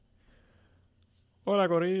Hola,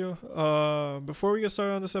 Corillo. Before we get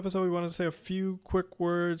started on this episode, we want to say a few quick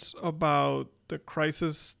words about the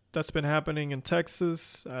crisis that's been happening in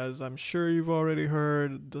Texas. As I'm sure you've already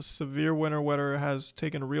heard, the severe winter weather has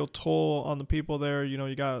taken a real toll on the people there. You know,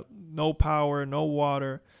 you got no power, no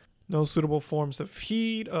water, no suitable forms of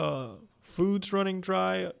heat, food's running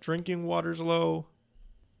dry, drinking water's low.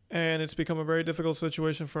 And it's become a very difficult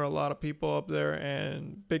situation for a lot of people up there.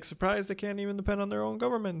 And big surprise, they can't even depend on their own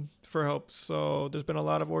government for help. So there's been a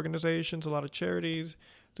lot of organizations, a lot of charities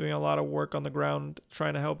doing a lot of work on the ground,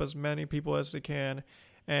 trying to help as many people as they can.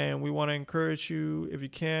 And we want to encourage you, if you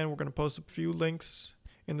can, we're going to post a few links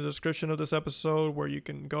in the description of this episode where you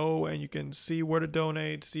can go and you can see where to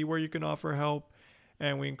donate, see where you can offer help.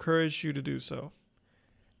 And we encourage you to do so.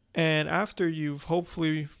 And after you've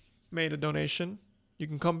hopefully made a donation, you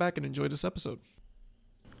can come back and enjoy this episode.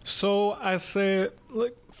 So I said,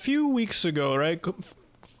 like, a few weeks ago, right?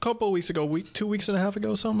 Couple weeks ago, 2 weeks and a half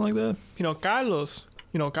ago, something like that. Carlos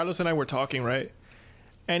and I were talking, right?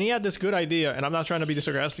 And he had this good idea, and I'm not trying to be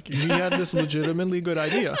sarcastic. He had this legitimately good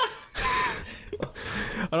idea.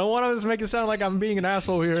 I don't want to make it sound like I'm being an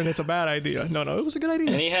asshole here and it's a bad idea. No, it was a good idea.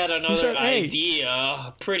 And he had another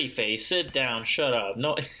idea. Pretty face, sit down, shut up.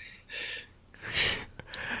 No.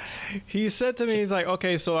 He said to me, he's like,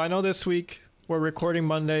 okay, so I know this week we're recording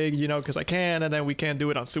Monday, because I can, and then we can't do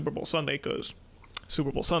it on Super Bowl Sunday because Super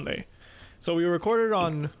Bowl Sunday. So we recorded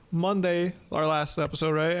on Monday, our last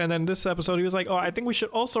episode, right? And then this episode, he was like, oh, I think we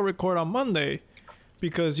should also record on Monday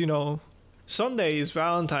because, Sunday is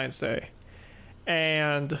Valentine's Day.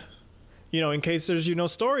 And, in case there's,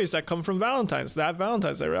 stories that come from Valentine's Day,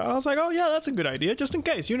 right? I was like, oh, yeah, that's a good idea, just in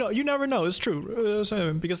case. You never know. It's true.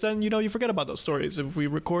 Because then, you forget about those stories if we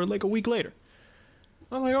record like a week later.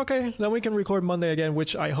 I'm like, okay, then we can record Monday again,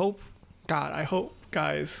 which I hope,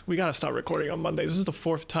 guys, we got to start recording on Monday. This is the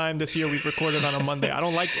 4th time this year we've recorded on a Monday. I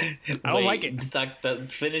don't like it. I don't like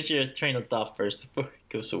it. Finish your train of thought first before it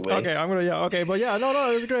goes away. Okay, it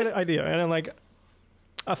was a great idea. And then, like,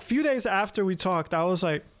 a few days after we talked, I was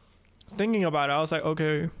like, thinking about it, I was like,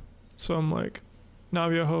 okay, so I'm like,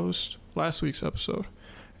 Navia host last week's episode,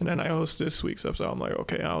 and then I host this week's episode. I'm like,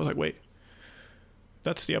 okay, and I was like, wait,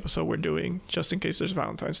 that's the episode we're doing, just in case there's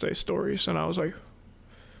Valentine's Day stories. And I was like,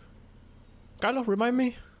 Carlos, remind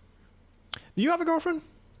me, do you have a girlfriend?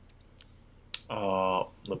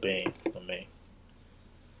 Let me.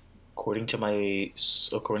 According to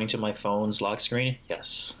my phone's lock screen,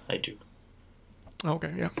 yes, I do.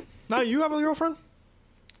 Okay, yeah. Now, you have a girlfriend?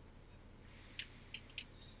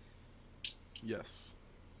 Yes,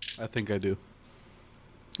 I think I do.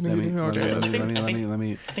 I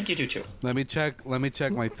think you do too. Let me check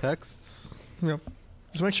my texts. Yep.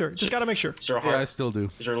 Just make sure. Just gotta make sure. Is there a heart? Yeah, I still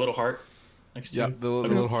do. Is there a little heart next to you? Yep, the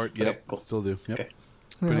little heart. Yep, Okay, cool. Still do. Yep. Okay.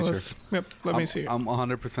 Pretty sure. Yep. Let me see. I'm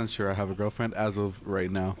 100% sure I have a girlfriend as of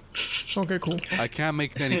right now. Okay, cool. I can't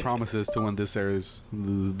make any promises to when this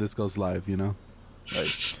goes live.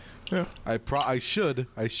 Like, yeah. I should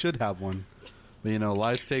have one. But,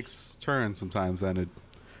 life takes turns sometimes, and I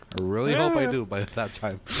really hope I do by that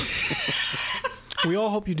time. We all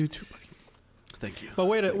hope you do too, buddy. Thank you. But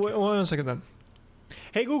wait a second then.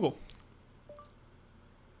 Hey, Google.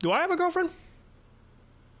 Do I have a girlfriend?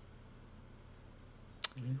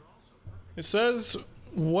 It says,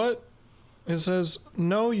 what? It says,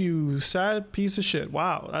 no, you sad piece of shit.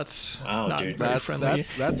 Wow, that's not dude. very friendly.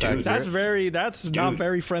 That's accurate. That's not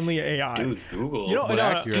very friendly AI. Dude, Google.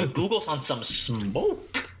 Accurate. Google's on some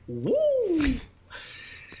smoke. Woo!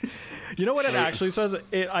 You know what it actually says?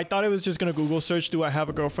 I thought it was just going to Google search, do I have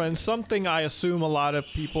a girlfriend? Something I assume a lot of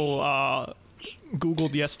people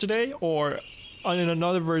Googled yesterday, or in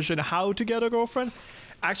another version, how to get a girlfriend.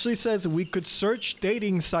 Actually says we could search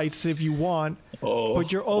dating sites if you want,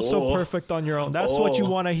 but you're also perfect on your own. That's what you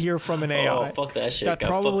want to hear from an AI. Fuck that shit. That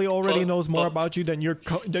probably already knows more about you than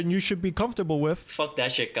you should be comfortable with. Fuck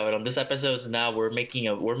that shit, cabrón. This episode is now we're making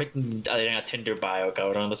a Tinder bio,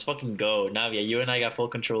 cabrón. Let's fucking go. Navia, you and I got full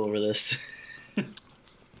control over this.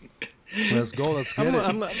 Let's go. Let's get it.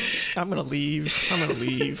 I'm gonna leave. I'm gonna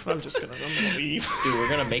leave. I'm gonna leave. Dude, we're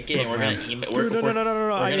gonna make it and we're gonna email. No. We're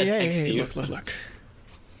gonna text you.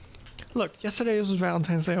 Look, yesterday was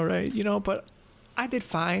Valentine's Day, all right? But I did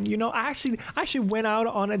fine. I actually went out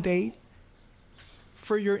on a date.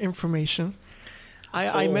 For your information,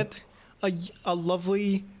 I met a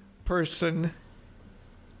lovely person,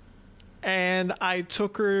 and I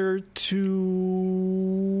took her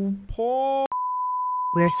to Paul.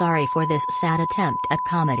 We're sorry for this sad attempt at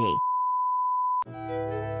comedy.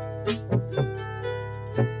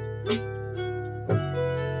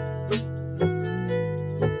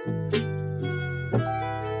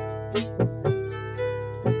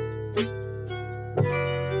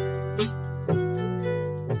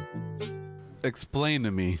 explain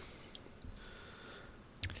to me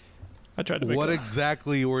I tried to make what it.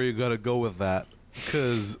 exactly were you gonna go with that?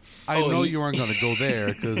 Because I know you weren't gonna go there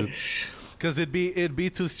because it'd be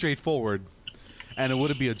too straightforward, and it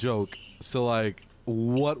wouldn't be a joke. So like,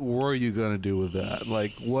 what were you gonna do with that?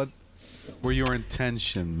 Like, what were your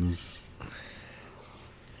intentions?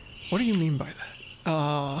 What do you mean by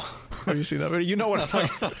that? Have you seen that video? You know what I'm talking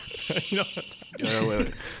about. You know what I'm talking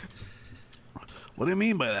Wait. What do you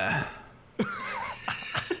mean by that?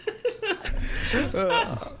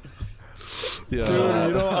 Yeah. Dude,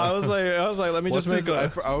 you know, I was like, let me just make I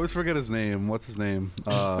always forget his name. What's his name?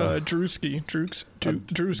 Drewski,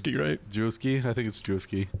 right? Drewski? I think it's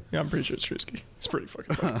Drewski. Yeah, I'm pretty sure it's Drewski. It's pretty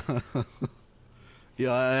fucking funny.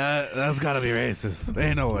 Yeah, that's gotta be racist.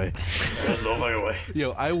 Ain't no way. There's no fucking way.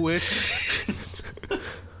 Yo, I wish.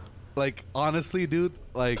 Like, honestly, dude.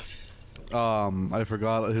 Like, I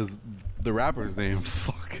forgot the rapper's name.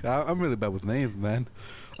 Fuck, I'm really bad with names, man.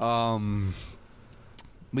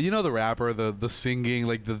 But you know the rapper, the singing,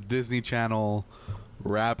 like the Disney Channel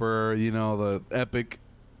rapper, you know, the epic,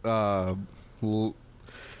 the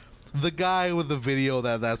guy with the video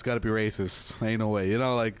that's got to be racist. Ain't no way. You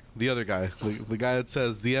know, like the other guy, the guy that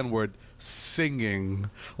says the N-word singing.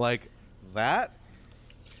 Like that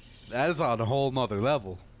is on a whole nother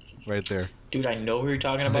level right there. Dude, I know who you're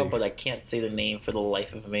talking about, but I can't say the name for the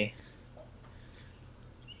life of me.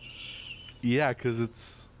 Yeah, because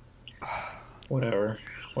it's... Whatever.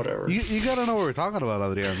 You gotta know what we're talking about,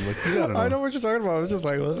 Adrian. Like, you gotta know. I know what you're talking about. I was just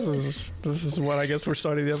like, well, this is what I guess we're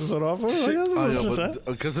starting the episode off with.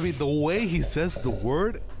 Because I mean, the way he says the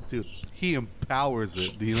word, dude, he empowers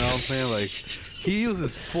it. Do you know what I'm saying? Like, he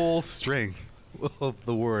uses full strength of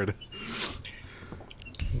the word.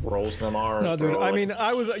 Rolls them are. No, dude. bro. I mean,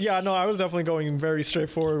 I was definitely going very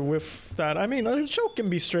straightforward with that. I mean, a joke can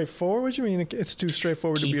be straightforward. What do you mean it's too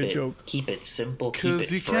straightforward to be a joke? Keep it simple. Keep it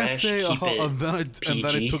Because you fresh. can't say, keep it and then I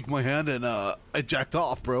PG. took my hand and I jacked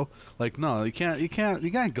off, bro. Like, no, you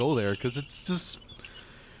can't go there because it's just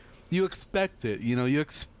you expect it. You know, you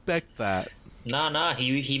expect that. Nah.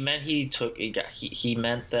 He meant he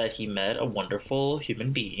meant that he met a wonderful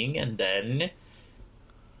human being, and then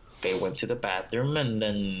they went to the bathroom, and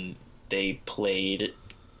then they played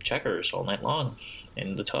checkers all night long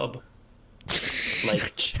in the tub.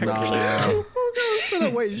 Like, Nah.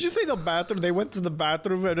 Wait, did you say the bathroom? They went to the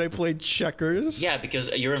bathroom and they played checkers? yeah, because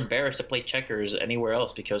you're embarrassed to play checkers anywhere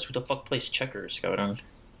else, because who the fuck plays checkers? Going on.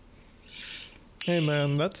 Hey,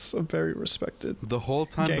 man, that's a very respected. The whole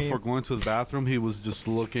time Game. before going to the bathroom, he was just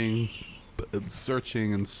looking and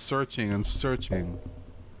searching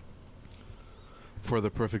for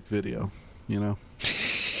the perfect video, you know.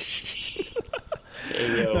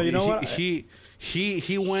 Hey, yo. No, you know what? He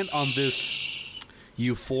went on this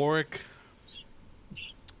euphoric,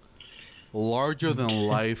 larger than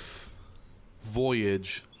life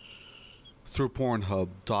voyage through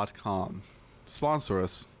Pornhub.com. Sponsor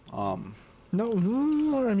us. No,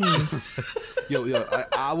 I mean, Yo,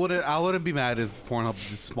 I wouldn't be mad if Pornhub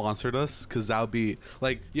just sponsored us, because that would be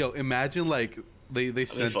like, yo, imagine like they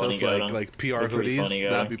sent funny, us guy. like PR That'd be pretty hoodies. funny, guy.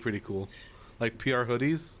 That'd be pretty cool. Like PR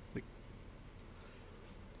hoodies. Like,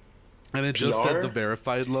 and it just said PR? the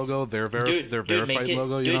verified logo, their Dude, verified make it-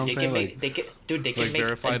 logo. You dude, know what they I'm saying? can Like, make, they can like make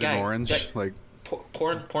verified guy, in orange. that- Like,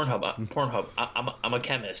 Pornhub. I'm a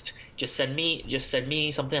chemist. Just send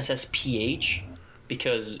me something that says pH,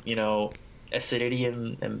 because you know acidity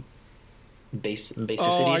and basicity I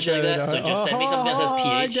and shit like get it. that. So just send me something that says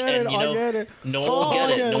I pH, get it, and you I know get it. no one will get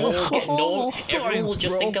it. No one will get. No, Science, everyone will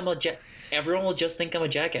just bro. think everyone will just think I'm a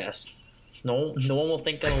jackass. No one will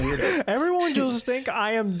think I'm a weirdo. everyone just think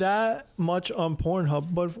I am that much on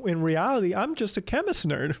Pornhub, but in reality, I'm just a chemist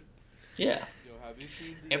nerd. Yeah.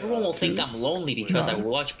 Everyone will think I'm lonely because I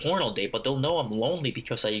watch porn all day, but they'll know I'm lonely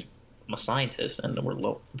because I'm a scientist and we're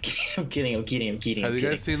low. I'm kidding. have you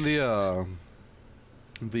guys seen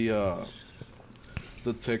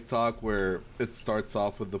the TikTok where it starts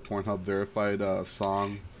off with the Pornhub verified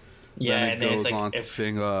song? Yeah, then and it then goes it's like on to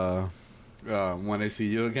sing "When I See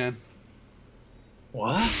You Again."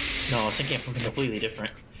 what? No, I was thinking of something completely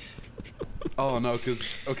different. Oh no, because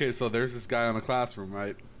okay, so there's this guy in the classroom,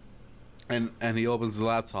 right? And he opens the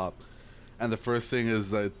laptop, and the first thing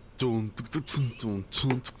is like, you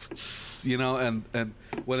know, and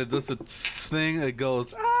when it does the thing, it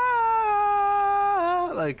goes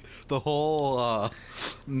like the whole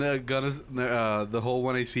the whole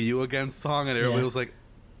 "When I See You Again" song, and everybody was like,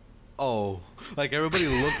 oh, like everybody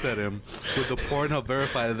looked at him with the Pornhub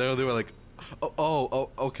verified, and they were like, oh,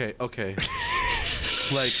 okay.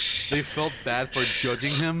 Like they felt bad for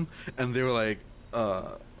judging him, and they were like,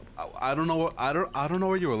 I don't know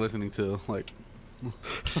what you were listening to. Like,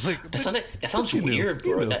 Like, That sounded. That what sounds you knew? weird,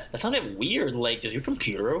 You bro. knew. That sounded weird. Like, is your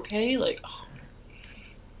computer okay? Like, oh,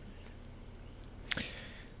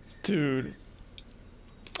 Dude.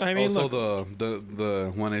 I mean, Also, look,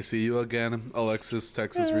 the When I See You Again, Alexis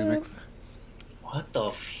Texas remix. what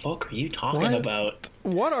the fuck are you talking What? about?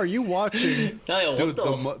 what are you watching? Nadia, Dude,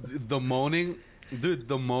 what the moaning, dude,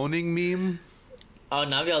 the moaning meme. Oh,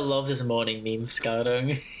 Nadia loves this moaning meme,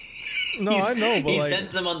 Scouting. No, I know, but he like,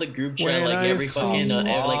 sends them on the group chat when like I every see fucking you-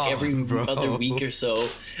 like every Bro. other week or so.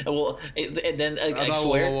 And well, and then I No,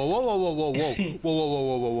 swear.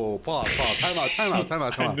 whoa. Pause. Time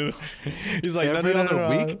out. I knew. He's like, Every no, other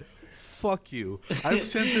week? Fuck you. I've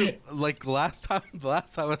sent it, like, last time I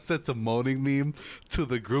sent a moaning meme to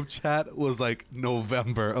the group chat was, like,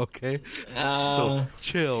 November, okay? So,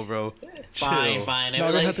 chill, bro. Chill. Fine. No, Every,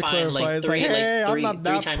 we like, had to fine, clarify. like It's three, like, hey, I'm three, not three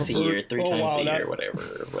that times a pervert. year, three Oh, times wow, a that- year,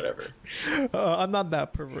 whatever. I'm not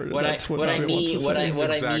that perverted. What That's what I Nadia wants to mean, say.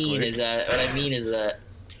 what I Exactly. mean is that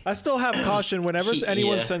I still have caution. Whenever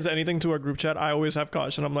anyone Yeah. sends anything to our group chat, I always have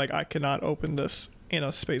caution. I'm like, I cannot open this in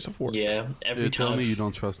a space of work. yeah, every You tell time. me you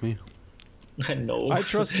don't trust me. No, I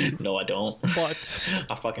trust you. No, I don't. But,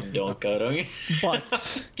 I fucking don't, Kodo.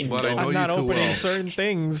 but, But I know I'm you not too opening well. certain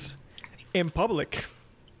things in public.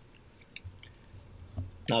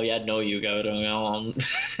 No, yeah, I know you, Kodo.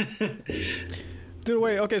 Dude,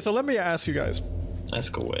 wait. Okay, so let me ask you guys, Let's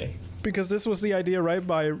go away. because this was the idea, right?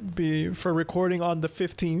 For recording on the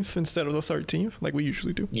 15th instead of the 13th, like we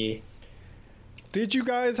usually do. Yeah. Did you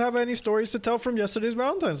guys have any stories to tell from yesterday's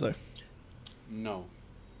Valentine's Day? No.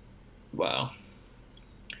 Wow.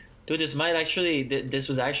 Dude, this might actually. This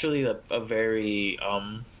was actually a very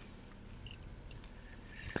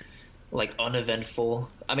like uneventful.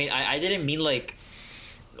 I mean, I didn't mean like.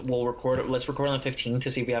 Let's record on the 15th to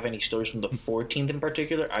see if we have any stories from the 14th in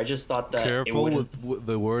particular. I just thought that it Careful would. with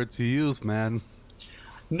the words you use, man.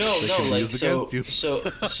 No, can be like used so, against you.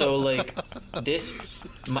 so like this.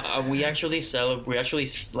 We actually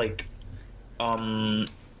like,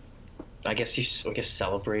 I guess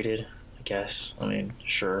celebrated. I guess. I mean,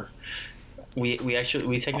 sure. We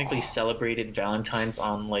technically celebrated Valentine's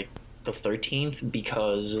on like the 13th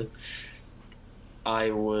because I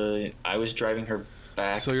was driving her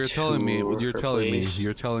back. So you're telling me to her place.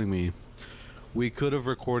 you're telling me we could have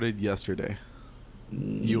recorded yesterday.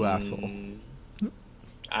 You asshole.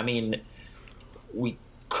 I mean, we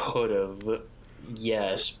could have,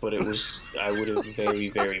 yes, but it was. I would have very,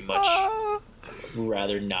 very much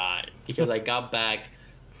rather not, because I got back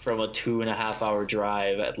from a 2.5 hour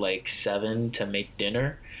drive at like 7 to make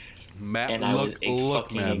dinner, Matt, and I was look,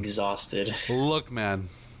 fucking man. exhausted. Look, man.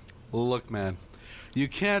 You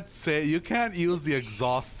can't use the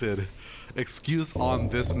exhausted excuse on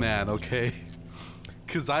this man, okay?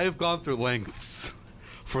 Because I have gone through lengths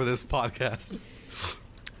for this podcast.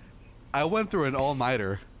 I went through an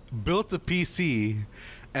all-nighter, built a PC,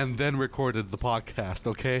 and then recorded the podcast,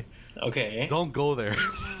 okay? Okay, Don't go there.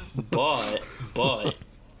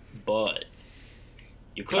 but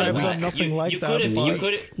you could I've have done nothing like that,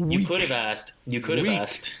 You could have asked. You could have Weak.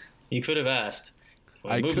 asked. You could have asked.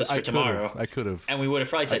 We'll move this for I tomorrow. could have. And we would have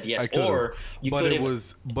probably said yes, I could've. or you But could it have.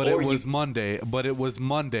 was Monday. But it was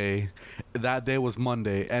Monday. That day was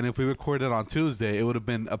Monday, and if we recorded on Tuesday, it would have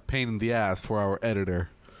been a pain in the ass for our editor,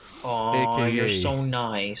 Oh, AKA you're so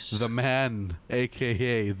nice. the man,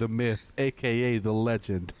 aka the myth, aka the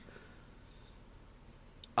legend.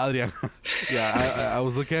 Adrian, yeah, I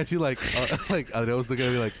was looking at you like Adrian was looking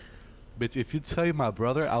at me like, bitch, if you tell you my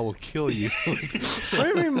brother, I will kill you. What do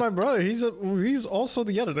you mean, my brother? He's also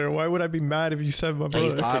the editor. Why would I be mad if you said my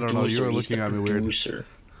He's the brother? I don't know, you producer, were he's looking the at me weird. producer.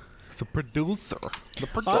 It's a producer. The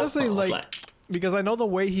producer. Honestly, like, Slack. because I know the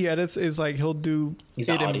way he edits is like he'll do He's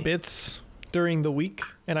it an in Audi. bits during the week,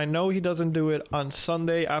 and I know he doesn't do it on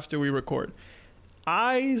Sunday after we record.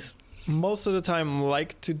 I most of the time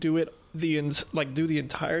like to do it do the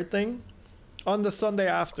entire thing on the Sunday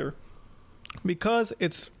after, because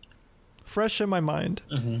it's fresh in my mind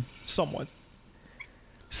somewhat.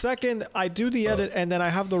 Second, I do the edit and then I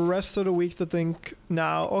have the rest of the week to think,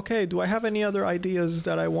 now, okay, do I have any other ideas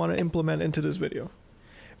that I want to implement into this video?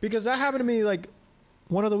 Because that happened to me like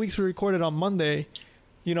one of the weeks we recorded on Monday,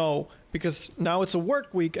 you know, because now it's a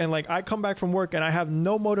work week and like I come back from work and I have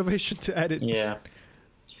no motivation to edit. Yeah.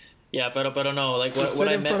 Yeah, but I don't know. Like Just what sit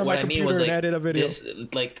I in meant, front of what my I mean computer was and like edit a video. this,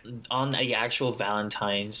 like on the actual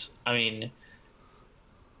Valentine's. I mean,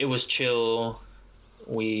 it was chill.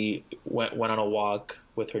 We went on a walk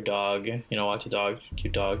with her dog. You know, walked the dog,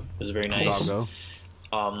 cute dog. It was very nice. Doggo.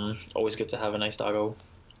 Always good to have a nice doggo.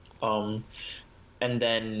 And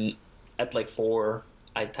then at like 4,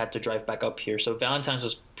 I had to drive back up here. So Valentine's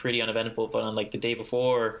was pretty uneventful, but on like the day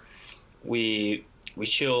before, we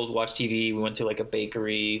chilled, watched TV. We went to like a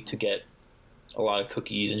bakery to get a lot of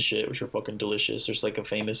cookies and shit, which are fucking delicious. There's like a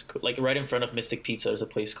famous, like right in front of Mystic Pizza, there's a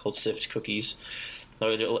place called Sift Cookies. No,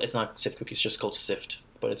 it's not Sift Cookies, it's just called Sift,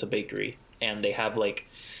 but it's a bakery, and they have like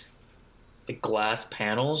the glass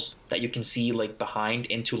panels that you can see like behind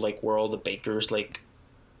into like where all the bakers like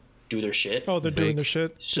do their shit. Oh, they're doing Bake. the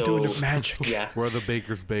shit. So They're doing the magic. yeah, Where the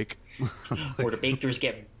bakers bake. where the bakers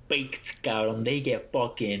get baked, got them. They get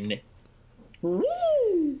fucking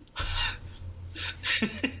woo.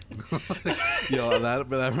 Yo,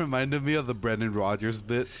 that reminded me of the Brendan Rodgers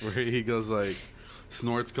bit where he goes like,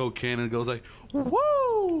 snorts cocaine and goes like,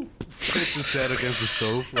 woo! Puts his head against the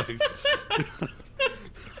stove. Like,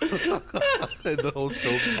 and the whole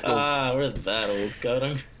stove just goes, We're that old, got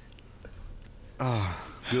 'em.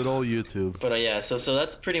 good old YouTube. But yeah, so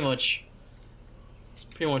that's pretty much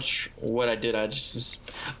what I did. I just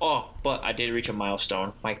but I did reach a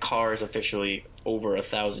milestone. My car is officially over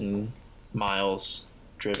 1,000 miles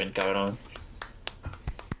driven, cabrón.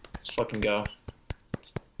 Let's fucking go.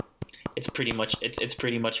 It's pretty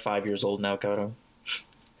much 5 years old now, cabrón.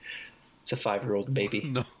 It's a 5-year-old baby.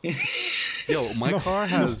 No. Yo, my car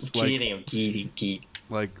has I'm kidding.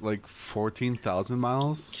 like 14,000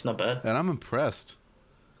 miles, It's not bad. and I'm impressed.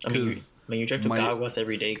 I mean, 'Cause you drive to my- Caguas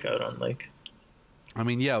every day, cabrón. Like, I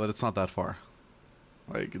mean, yeah, but it's not that far.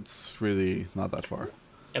 Like, it's really not that far.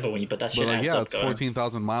 yeah, but that shit But like, adds yeah, up, it's cabrón.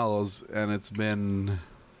 14,000 miles, and it's been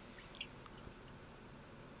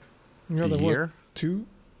You know, a what, year, two?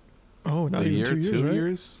 Oh, not a even year, 2 years, 2 right?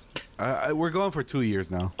 years. We're going for 2 years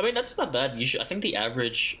now. I mean, that's not bad. I think the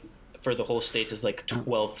average for the whole states is like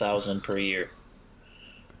 12,000 per year.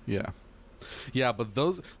 Yeah. Yeah, but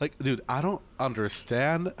those, like, dude, I don't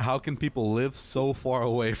understand how can people live so far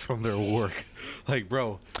away from their work. Like,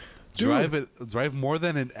 bro, Dude. drive more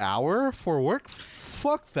than an hour for work?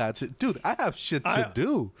 Fuck that shit. Dude, I have shit to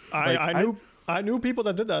do. Like, I knew people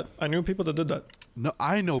that did that. I know people that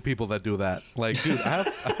do that. Like, dude, I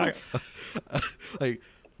have like,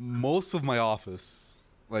 most of my office,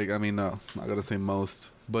 like, I mean, no, I'm not gonna say most,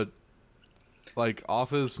 but like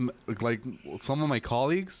office, like some of my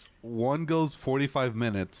colleagues, one goes 45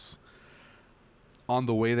 minutes on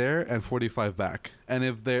the way there and 45 back, and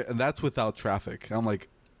that's without traffic. I'm like,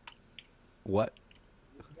 what?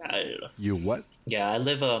 You what? Yeah, I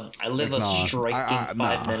live Like, a nah, striking 5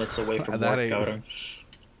 nah. minutes away from That work, ain't- cabrón.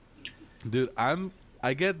 Dude,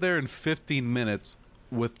 I get there in 15 minutes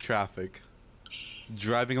with traffic,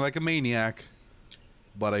 driving like a maniac,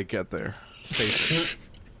 but I get there safely.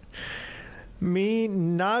 Me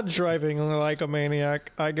not driving like a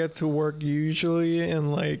maniac, I get to work usually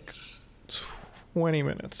in like 20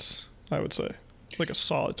 minutes, I would say. Like a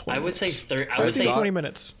solid 20 I would say minutes. 30. I 15 would say to 20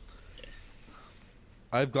 minutes.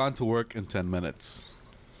 I've gone to work in 10 minutes.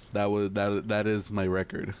 That is my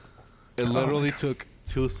record. It literally took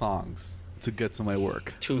 2 songs to get to my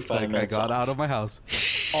work. 2 Like, 5-minute I got songs. out of my house,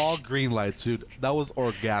 all green lights, dude. That was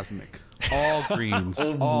orgasmic. All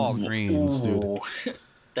greens, all greens, dude. Ooh.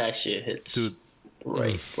 That shit hits Dude.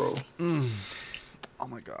 right, bro. Oh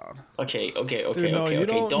my god. Okay. no, you Okay.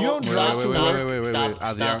 don't- Don't you don't stop. drive to Stop. work. Stop.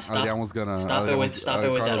 Adrian, Stop. Adrian was gonna. Stop it Adrian with was- that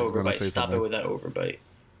Carlos was overbite. gonna say Stop it something. with that overbite,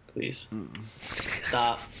 please.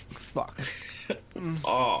 Stop. Fuck.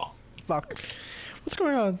 Oh, Fuck. What's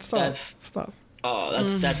going on? Stop. That's- Stop.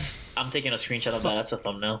 that's. I'm taking a screenshot of that. That's a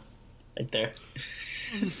thumbnail, right there.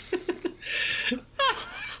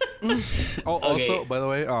 Oh, Okay. also, by the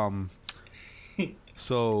way,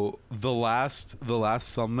 so the last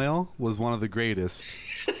thumbnail was one of the greatest.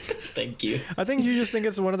 Thank you. I think you just think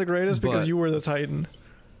it's one of the greatest because But- you were the Titan.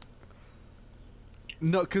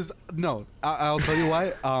 I'll tell you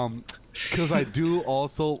why. Because I do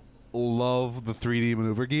also love the 3D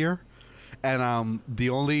maneuver gear, and the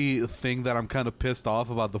only thing that I'm kind of pissed off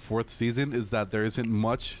about the 4th season is that there isn't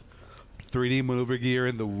much 3D maneuver gear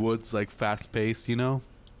in the woods, like fast paced. You know,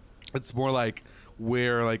 it's more like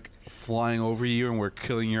we're like flying over you and we're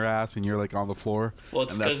killing your ass and you're like on the floor. Well,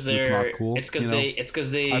 it's and that's because just they're. not cool. It's because you know?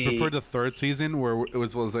 they. I prefer the 3rd season where it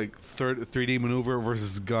was like 3D maneuver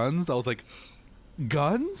versus guns. I was like,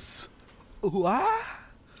 guns? What?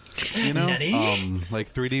 You know, Nani?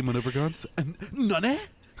 like 3D maneuver guns. None.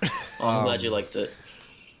 Oh, I'm glad you liked it.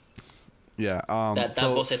 Yeah. That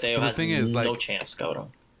so Boceteo but the has thing is, no like, chance, cabrón.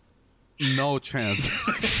 no chance,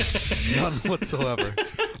 none whatsoever.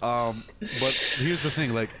 But here's the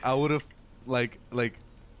thing: like, I would have, like.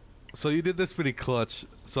 So you did this pretty clutch.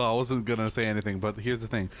 So I wasn't gonna say anything. But here's the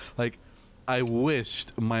thing: like, I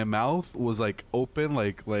wished my mouth was like open,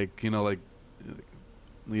 like you know, like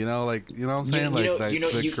You know, like you know what I'm saying,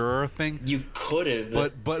 the girl thing. You could have,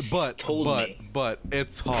 but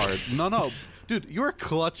it's hard. No, dude, you're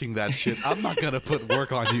clutching that shit. I'm not gonna put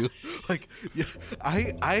work on you. Like,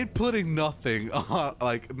 I ain't putting nothing.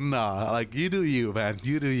 Like, nah. Like, you do you, man.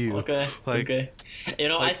 You do you. Okay. Like, okay. You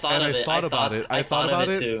know, like, I thought of it. I thought about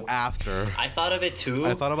it too. after. I thought of it too.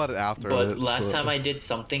 I thought about it after. But last time I did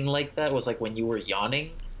something like that was like when you were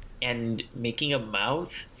yawning, and making a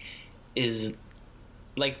mouth is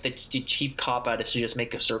like the cheap cop out is to just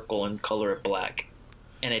make a circle and color it black,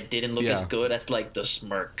 and it didn't look as good as like the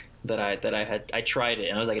smirk that I had. I tried it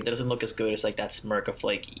and I was like, it doesn't look as good as like that smirk of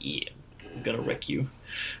like, yeah, I'm gonna wreck you.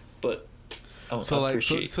 But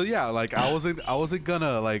so yeah, like I wasn't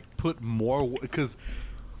gonna like put more, because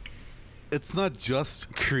it's not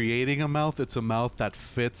just creating a mouth, it's a mouth that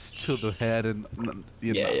fits to the head, and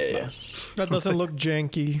you know. Yeah. That doesn't look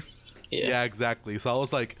janky. Yeah, exactly. So I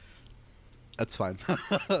was like, that's fine.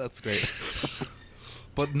 That's great.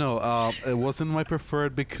 But no, it wasn't my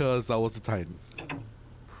preferred because I was a Titan.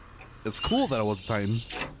 It's cool that I was a Titan,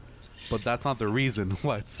 but that's not the reason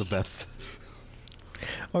why it's the best.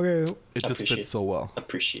 Okay. It just fits so well.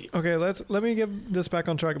 Appreciate. Okay, let me get this back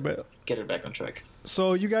on track a bit. Get it back on track.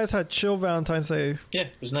 So you guys had chill Valentine's Day. Yeah,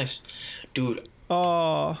 it was nice, dude.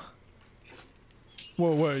 Well,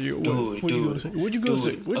 what are you? What you gonna say? What you gonna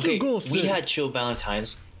say? What you gonna say? We had chill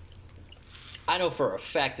Valentine's. I know for a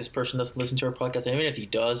fact this person doesn't listen to our podcast, and even if he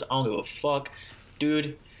does, I don't give a fuck,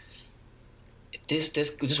 dude.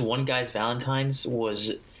 This one guy's Valentine's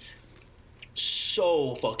was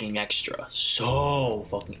so fucking extra, so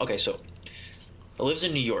fucking okay. So, lives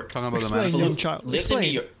in New York. Talking about Explain, young child. Lives in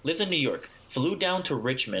New York. Flew down to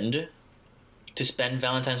Richmond to spend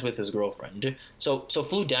Valentine's with his girlfriend. So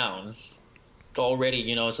flew down. Already,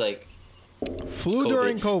 you know, it's like flew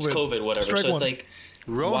during COVID. It's COVID, whatever. Strike so one. it's like,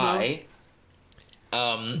 Rona.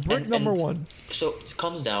 why? Brick number one. So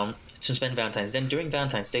comes down to spend Valentine's. Then during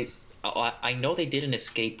Valentine's Day, I know they did an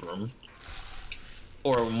escape room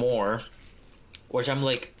or more, which I'm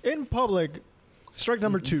like, In public, strike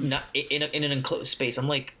number two. not in an enclosed space. I'm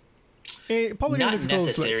like, Public not and enclosed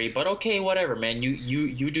necessary, space. but okay, whatever, man.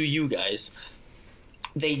 You do you guys.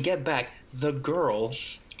 They get back. The girl,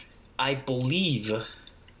 I believe,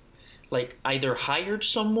 like either hired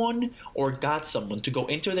someone or got someone to go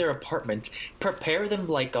into their apartment, prepare them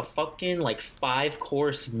like a fucking like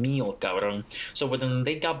 5-course meal, cabrón. So when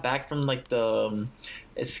they got back from like the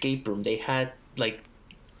escape room, they had like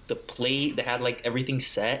the plate, they had like everything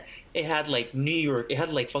set. It had like New York, it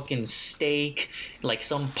had like fucking steak, like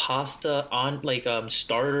some pasta on like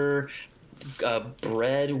starter,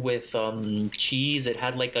 bread with cheese. It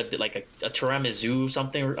had like a tiramisu,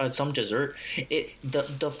 something, some dessert.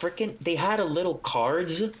 The freaking, they had a little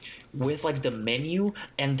cards with like the menu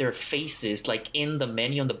and their faces like in the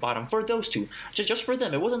menu on the bottom for those two, just for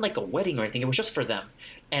them. It wasn't like a wedding or anything, it was just for them.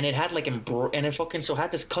 And it had like and it fucking so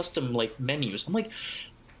had this custom like menus. I'm like,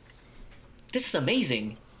 this is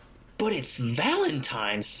amazing, but it's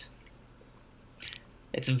Valentine's.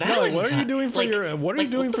 It's Valentine's. No, what are you doing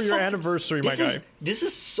for your anniversary, my guy? This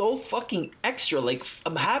is so fucking extra. Like,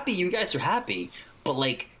 I'm happy you guys are happy, but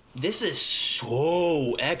like, this is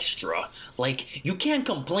so extra. Like, you can't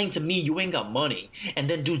complain to me you ain't got money and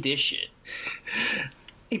then do this shit.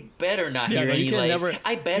 I better not hear any like.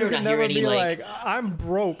 I better not hear any like. I'm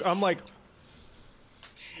broke. I'm like,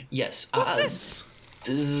 yes. what's this?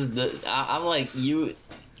 This is the. I'm like you.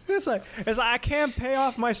 It's like I can't pay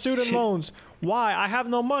off my student loans. Why? I have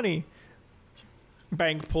no money.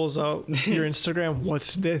 Bank pulls out your Instagram.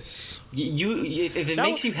 What's this? If it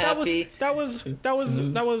makes you happy. That was a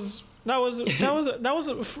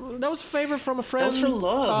favor from a friend. That was for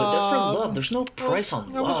love. That's for love. There's no price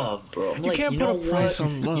on love, bro. You can't put a price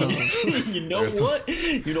on love. You know what?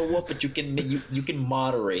 You know what? But you can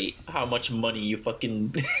moderate how much money you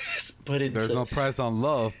fucking put into. There's no price on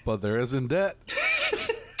love, but there is in debt.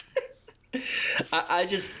 I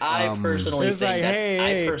personally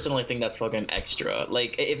think that's fucking extra.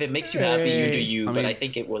 Like, if it makes you happy, you do you. But I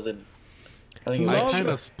think it wasn't. I kind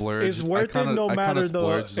of splurged. Is worth it no matter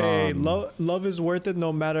the. Love is worth it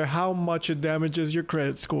no matter how much it damages your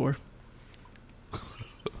credit score.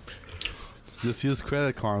 Just use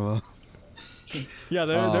Credit Karma. Yeah,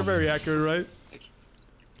 they're very accurate,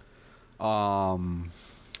 right?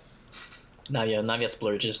 Navia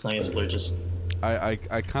splurges.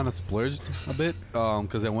 I kind of splurged a bit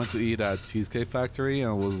because I went to eat at Cheesecake Factory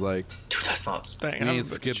and it was like, dude, that's not. We ain't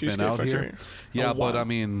skipping out here. Yeah, but I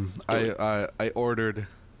mean, I ordered.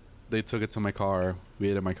 They took it to my car. We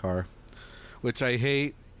ate in my car, which I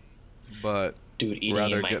hate, but dude,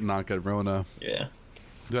 rather not get Rona. Yeah.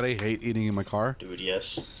 Dude, I hate eating in my car. Dude,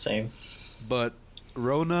 yes, same. But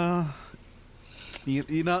Rona, you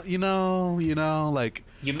know, like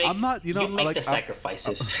You make. I'm not, You make like, the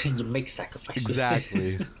sacrifices. You make sacrifices.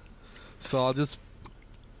 exactly. So I'll just,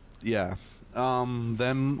 yeah.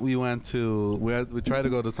 Then we went to we tried to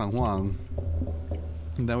go to San Juan,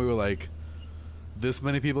 and then we were like, this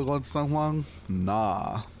many people going to San Juan?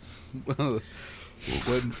 Nah.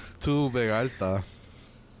 Went to Vegalta.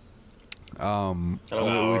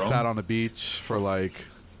 We sat on the beach for like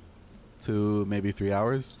 2, maybe 3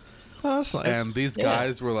 hours. Oh, that's nice. And these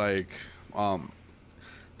guys were like,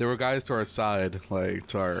 there were guys to our side, like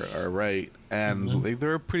to our right, and like, they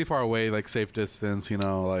were pretty far away, like safe distance,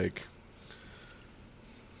 like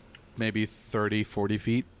maybe 30, 40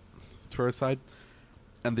 feet to our side.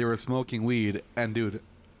 And they were smoking weed, and dude,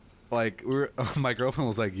 like my girlfriend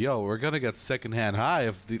was like, "Yo, we're gonna get secondhand high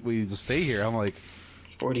if we just stay here." I'm like,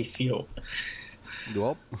 40 feet.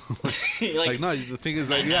 well, like, no. The thing is,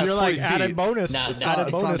 like, yeah, you're it's like 40 added feet. bonus. Now, It's now,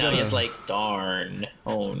 added bonus. now better. he's like, darn.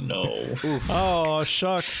 Oh no. Oof. Oh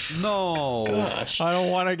shucks. No. Gosh. I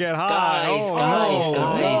don't want to get high. Guys, Oh,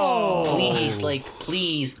 guys, no.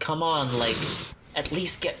 please, come on, like, at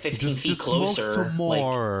least get 15 feet Just closer. smoke some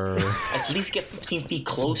more. Like, at least get 15 feet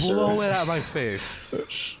closer. Blow it at my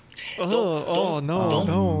face. Oh no,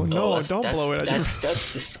 don't- no, that's- don't that's- blow it at you.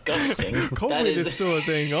 That's disgusting. COVID That is still a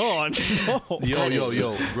thing. Oh no.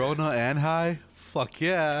 Yo, Rona and high? Fuck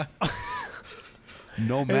yeah.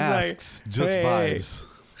 No like, masks, just hey, vibes.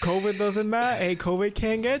 COVID doesn't matter. Hey, COVID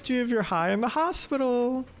can't get you if you're high in the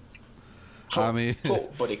hospital. I mean, Oh,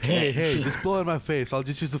 but it can't. hey, just blow it in my face. I'll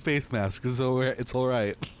just use a face mask. It's all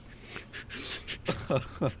right.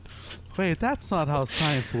 Wait, that's not how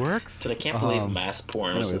science works. But I can't believe mass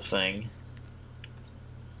porn was a anyways. thing.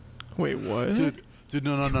 Wait, what? Dude,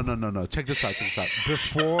 no. Check this out.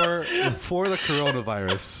 Before the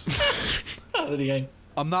coronavirus,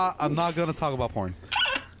 I'm not gonna talk about porn.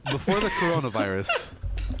 Before the coronavirus,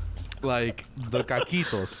 like the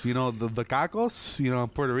caquitos, the cacos, in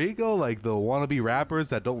Puerto Rico, like the wannabe rappers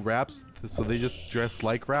that don't rap, so they just dress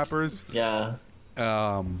like rappers. Yeah.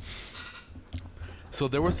 So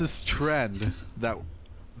there was this trend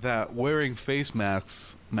that wearing face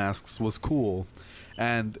masks was cool,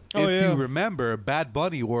 and if you remember, Bad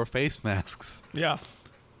Bunny wore face masks. Yeah.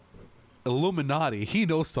 Illuminati, he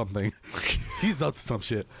knows something. He's up to some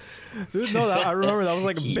shit. Dude, no, I remember that was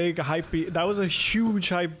like a big hype beast. That was a huge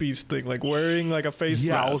hype beast thing, like wearing like a face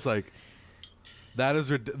Yeah, mask. I was like, that is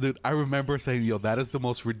dude, I remember saying, yo, that is the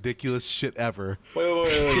most ridiculous shit ever. Wait.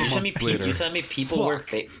 2 You months later. tell me people wear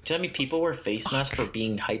Fuck. people wear face masks for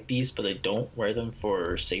being hype beasts, but they don't wear them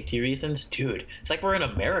for safety reasons, dude. It's like we're in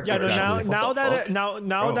America. Yeah, or no, something. now What the that fuck?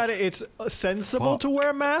 now Bro. that it's sensible Fuck. to wear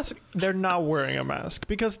a mask, they're not wearing a mask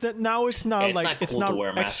because now it's not Yeah, it's like not cool it's not to wear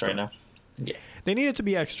a mask extra. right now. Yeah. They need it to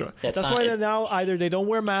be extra. It's That's not- why it's- now either they don't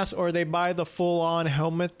wear masks or they buy the full-on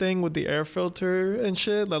helmet thing with the air filter and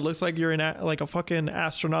shit that looks like you're like a fucking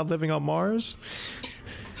astronaut living on Mars.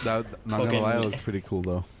 Not gonna Fucking- lie, it's pretty cool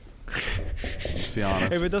though. Let's be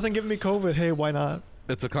honest. If it doesn't give me COVID, hey, why not?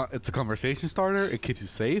 It's a conversation starter. It keeps you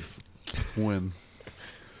safe. Win.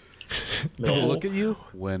 Don't Man. look at you.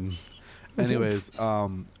 Win. Anyways,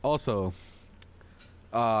 also,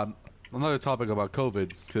 another topic about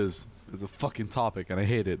COVID because it's a fucking topic and I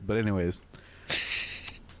hate it. But anyways,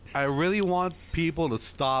 I really want people to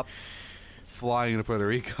stop flying to Puerto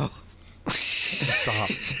Rico. Stop.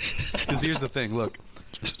 Because here's the thing. Look,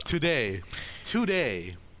 today,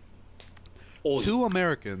 Oy, 2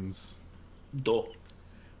 Americans do.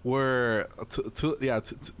 were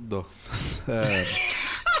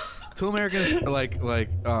two Americans like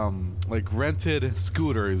rented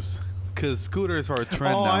scooters because scooters are a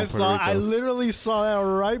trend Oh, now. I in Puerto Rico. I literally saw that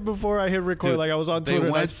right before I hit record. Dude, Like I was on they Twitter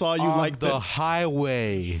and I went saw you on like the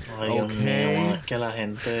highway, Ay, Dios okay? mío, que la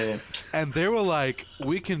gente. And they were like,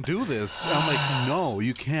 "We can do this." And I'm like, "No,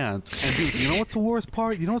 you can't." And dude, you know what's the worst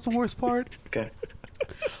part? Okay.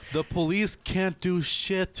 The police can't do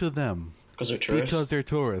shit to them Because they're tourists. because they're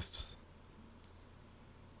tourists.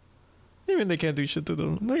 Even they can't do shit to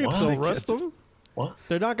them. They can What? still They arrest can't- them. What?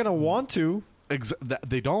 They're not gonna want to.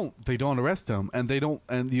 They don't arrest them,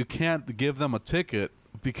 and you can't give them a ticket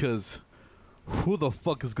because who the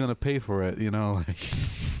fuck is gonna pay for it? Like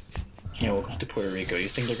Yeah, welcome to Puerto Rico. You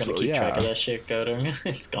think they're So, gonna keep track yeah. of that shit, Godong?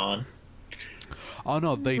 It's gone. oh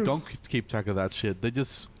no, they don't keep track of that shit. They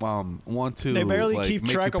just want to. They barely like, keep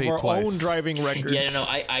make track you of pay our twice. own driving records. Yeah, no,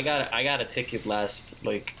 I got a ticket I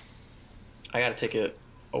got a ticket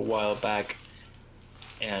a while back,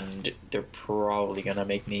 and they're probably gonna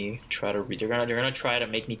make me try to. They're gonna try to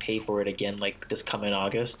make me pay for it again, like this coming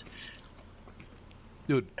August.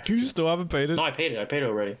 dude. You still haven't paid it? No, I paid it. I paid it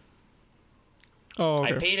already. Oh,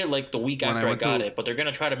 okay. I paid it like the week When I after I went got to- it, but they're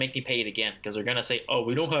gonna try to make me pay it again because they're gonna say, "Oh,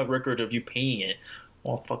 we don't have records of you paying it."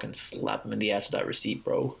 Well, I'll fucking slap them in the ass with that receipt,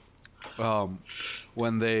 bro.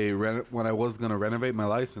 When I was gonna renovate my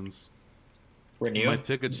license, Renew. My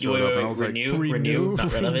ticket showed up, and I was like, renew,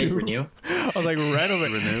 not renovate, renew. I was like, renovate.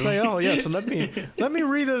 It's like, oh yeah, so let me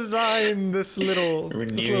redesign this little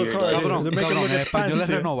Renew your card license. to make it look yo le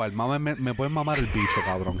fancy. renovo. El mamá me pueden mamar el bicho,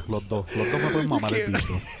 cabrón. Los dos me pueden mamar el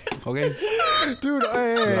bicho. Okay? Dude,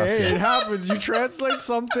 hey, Gracias. it happens. You translate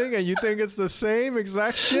something and you think it's the same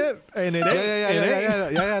exact shit, and it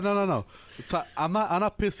ain't. Yeah. No. I'm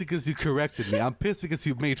not pissed because you corrected me. I'm pissed because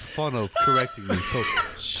you made fun of correcting me. So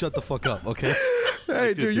shut the fuck up, okay?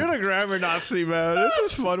 Hey, dude, you're the grammar Nazi, man.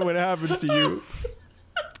 This is fun when it happens to you.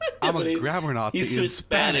 I'm But a grammar Nazi He's in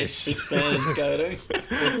Spanish. He's Spanish,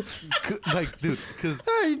 cabrón. Like, dude, because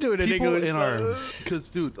Hey, you doing it in people English? in our, because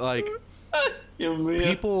dude, like Dios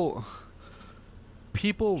mío.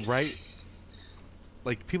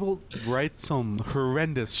 people write some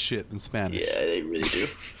horrendous shit in Spanish. Yeah, they really do.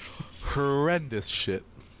 Horrendous shit.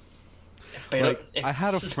 But Like, I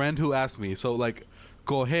had a friend who asked me, so like,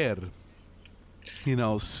 coger, you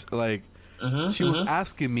know, like, she was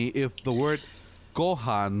asking me if the word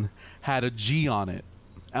Gohan had a G on it.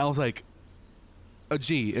 And I was like, a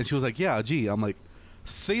G. And she was like, yeah, a G. I'm like,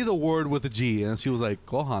 say the word with a G. And she was like,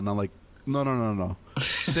 Gohan. I'm like, no.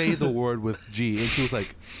 Say the word with G. And she was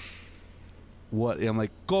like, what? And I'm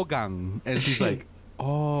like, Gogang. And she's like,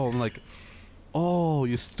 oh. I'm like, oh,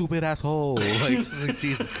 you stupid asshole. Like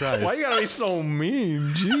Jesus Christ. Why you gotta be so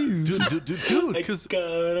mean? Jeez. Dude, because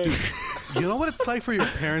God. you know what it's like for your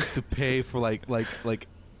parents to pay for like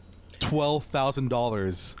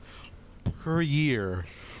 $12,000 per year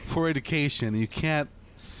for education. You can't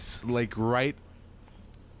like write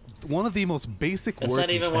one of the most basic That's words not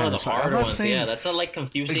even in one of the Spanish. I'm hard not ones. saying- Yeah, that's not like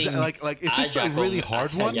confusing. like if it's a really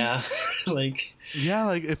hard one, Yeah, like yeah,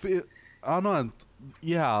 like if it, I don't know,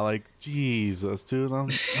 yeah, like Jesus, dude, no,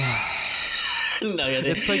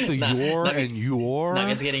 it's like the your and your.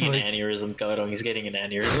 Naga's getting an like, aneurysm, cabrón. He's getting an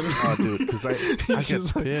aneurysm. oh, dude, because I get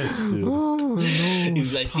just like, pissed, dude. Oh no.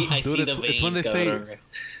 He's like, I Dude, see it's- the it's vein, when they say- cabrón.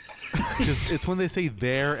 Because it's when they say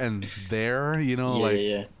there and there, you know, Yeah, like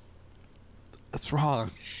yeah. that's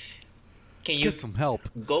wrong. Can you Get some help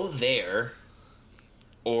go there,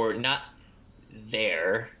 or not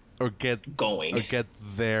there? or get Going.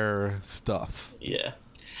 their stuff. Yeah.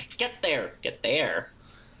 Get there. Get there.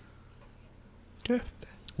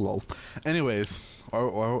 Lol. Anyways,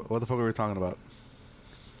 or what the fuck are we talking about?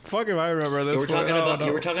 Fuck if I remember this. You were talking one. Oh, about. no.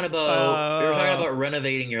 You were talking about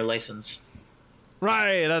renovating your license.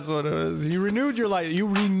 Right, that's what it was. You renewed your license. You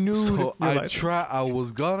renewed So your license. I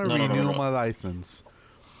was gonna No. renew my license,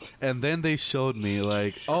 and then they showed me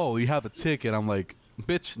like, oh, you have a ticket. I'm like,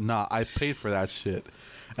 bitch, nah, I paid for that shit,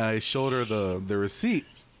 and I showed her the receipt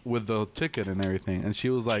with the ticket and everything, and she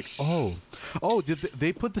was like, oh, did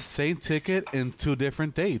they put the same ticket in 2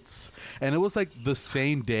 different dates, and it was like the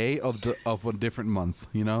same day of a different month,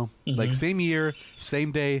 you know, like same year,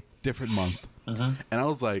 same day, different month, and I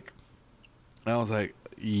was like,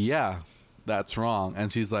 yeah, that's wrong,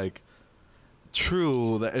 and she's like,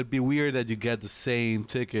 true, that it'd be weird that you get the same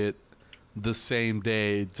ticket the same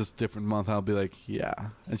day, just different month. I'll be like, yeah,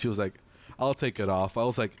 and she was like, I'll take it off. I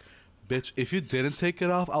was like, bitch, if you didn't take it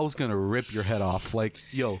off, I was gonna rip your head off. Like,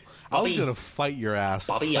 yo, I was Bobby- gonna fight your ass.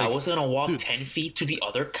 Bobby, like, I was gonna walk dude. 10 feet to the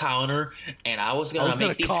other counter, and I was gonna gonna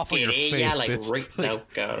make this cough on your querella, face, like bitch. right now,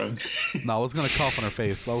 cabrón. No, I was gonna cough on her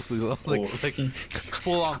face. I was like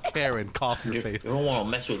full on Karen, cough your You face. don't want to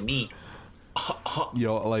mess with me.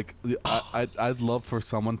 Yo, like I'd love for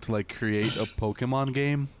someone to like create a Pokemon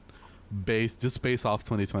game based off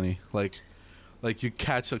 2020. Like you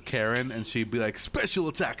catch a Karen and she'd be like special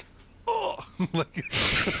attack. Oh, like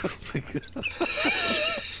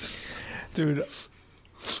Dude,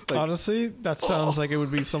 honestly, that sounds like it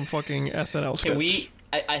would be some fucking SNL sketch. Can we?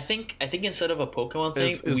 I think instead of a Pokemon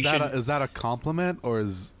thing, is we that should. is that a compliment or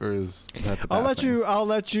is that the I'll bad let thing? you. I'll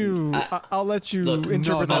let you. I'll let you Look,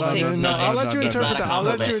 interpret no, that. no, on no, your- no, I'll let you it's interpret not a that. I'll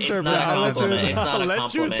let you compliment. interpret that. I'll let you. It's not I'll a let you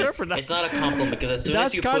compliment. interpret that. It's not a compliment because as soon That's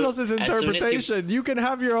as you Carlos's put, interpretation. You can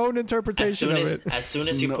have your own interpretation of it. as soon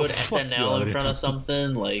as you No, put fuck you, SNL in Ollie. front of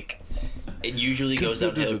something, like it usually 'Cause,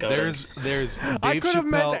 goes downhill. dude, there's Dave I could have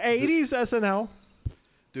Chappelle. meant 80s SNL.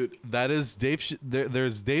 Dude, that is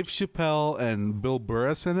there's Dave Chappelle and Bill Burr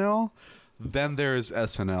SNL. Then there's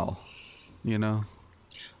SNL. You know.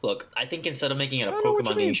 Look, I think instead of making it a I know what you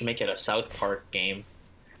Pokemon game, you mean. should make it a South Park game.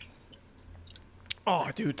 Oh,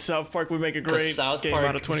 dude, South Park would make a 'Cause great game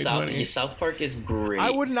out of 2020. South Park is great.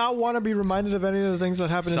 I would not want to be reminded of any of the things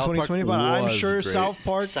that happened South in Park 2020, but I'm was sure great.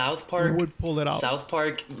 South Park would pull it out. South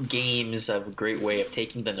Park games have a great way of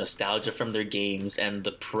taking the nostalgia from their games and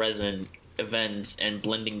the present events and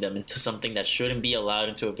blending them into something that shouldn't be allowed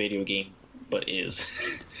into a video game, but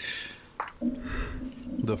is.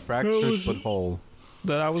 The fractured Those- but whole.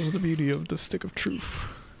 That was the beauty of the Stick of Truth.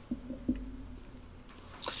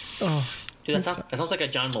 Oh, Dude, that sounds like a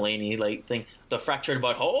John Mulaney like thing. The fractured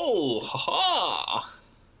but whole. Ha ha.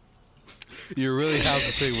 You really have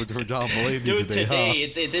to think with John Mulaney Dude, today, today huh?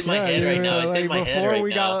 it's in my head right now. It's in my head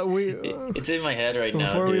right now. It's in my head right now.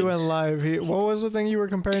 Before we dude. went live, what was the thing you were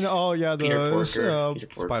comparing to? Oh yeah, the Peter Porker.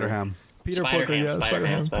 Spider-Ham. Peter Porker, yeah,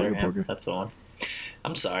 Spider-Ham. Peter Porker. That's the one.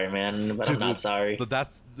 I'm sorry, man, but I'm Dude, not sorry. But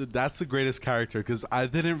that's the greatest character because I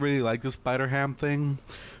didn't really like the Spider-Ham thing,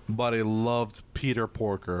 but I loved Peter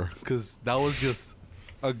Porker because that was just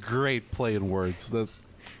a great play in words. That's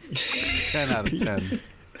 10 out of 10.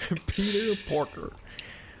 Peter Porker.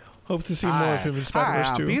 Hope to see more of him in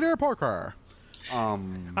Spider-Verse 2. Peter Porker.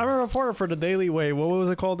 I'm a reporter for the Daily Way. What was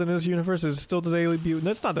it called in this universe? Is it still the Daily Bugle?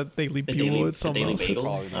 That's not the Daily Bugle. It's the something Daily else. Bagel?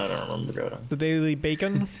 probably I don't remember. Go The Daily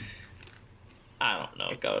Bacon. I don't know.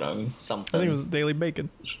 Go on. I Something. think it was Daily Bacon.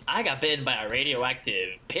 I got bitten by a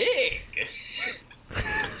radioactive pig.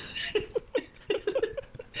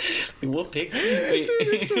 What pig? Wait,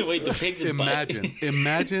 wait, the pig's in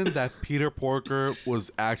Imagine that Peter Porker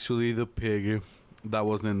was actually the pig that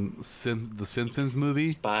was in the Simpsons movie.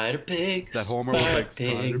 Spider pig. That Homer was like,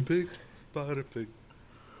 pig. Spider pig.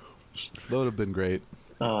 That would have been great.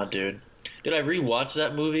 Oh, dude. Did I rewatch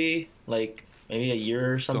that movie like maybe a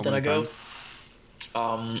year or something many ago?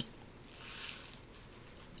 times.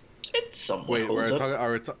 It somewhat Wait, holds up.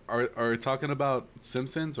 are we talking about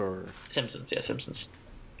Simpsons or? Simpsons, yeah, Simpsons.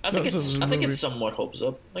 I No, think Simpsons it movie. somewhat holds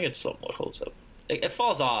up. I think it somewhat holds up. It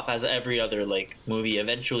falls off as every other like movie.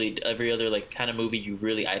 Eventually, every other like kind of movie you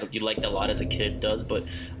really you liked a lot as a kid does, but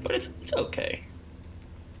it's okay.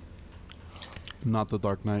 Not The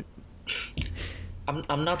Dark Knight.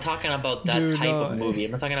 I'm not talking about that Dude, type no, of movie.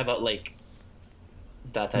 I'm not talking about like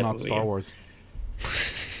that type Not of movie. Star Wars.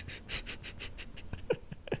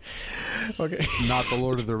 Okay. Not The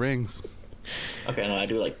Lord of the Rings. Okay, no, I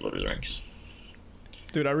do like Lord of the Rings.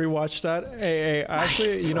 Dude, I rewatched that. Hey,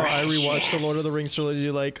 actually, I rewatched the Lord of the Rings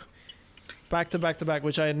trilogy like back to back to back,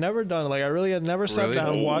 which I had never done. Like I really had never sat Really? down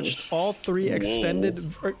and Whoa. watched all three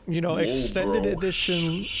extended, extended bro.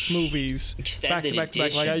 edition movies back to Extended back to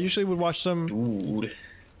back. Like I edition. usually would watch them. Dude.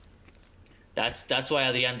 That's why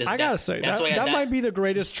at the end. I gotta say that might be the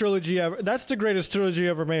greatest trilogy ever. That's the greatest trilogy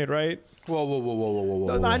ever made, right?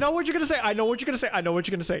 Whoa. I know what you're gonna say. I know what you're gonna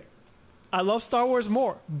say. I love Star Wars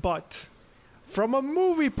more, but from a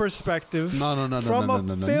movie perspective, No. from a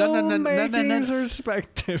filmmaking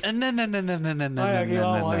perspective.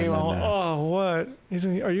 Oh, what?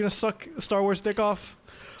 Are you gonna suck Star Wars dick off?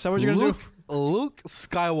 Is that what you're gonna do? Luke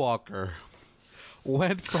Skywalker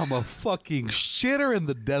went from a fucking shitter in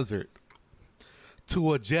the desert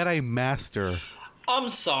to a Jedi Master. I'm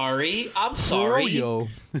sorry. Froyo,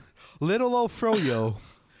 little old Froyo,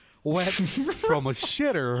 went from a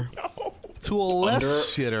shitter to a less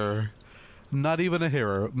shitter. Not even a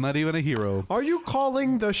hero. Are you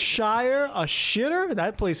calling the Shire a shitter?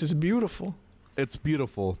 That place is beautiful. It's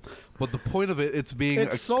beautiful, but the point of it's being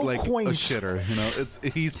It's so like quaint. a shitter.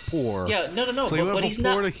 He's poor. Yeah, no. So he went but from he's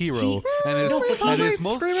poor not. to hero, and his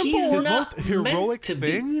most he's not heroic meant to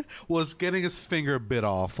be. thing was getting his finger bit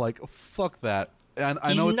off. Like fuck that. And I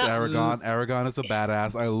He's know it's not- Aragon. Aragon is a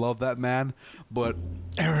badass. I love that man, but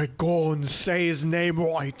Aragorn, say his name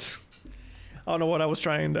right. I don't know what I was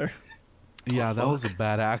trying there. yeah, that was a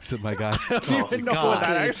bad accent, my guy. Oh, even know what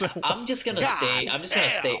that accent was. I'm just gonna stay out of this.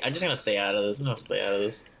 I'm gonna stay out of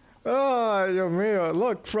this. Oh, Dios mío.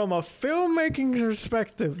 Look, from a filmmaking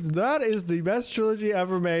perspective, that is the best trilogy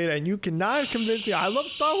ever made, and you cannot convince me. I love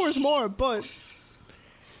Star Wars more, but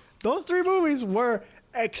those three movies were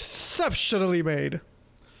exceptionally made.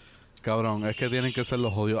 Cabrón, es que tienen que ser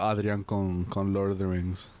los jodidos Adrian con Lord of the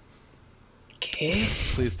Rings. ¿Qué?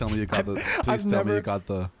 Please tell me you got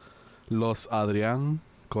the Los Adrian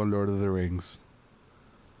con Lord of the Rings.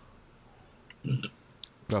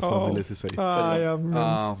 That's Oh. 2016.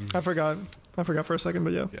 I forgot. I forgot for a second,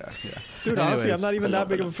 but yeah. Yeah. Dude, honestly, I'm Anyways, not even I that love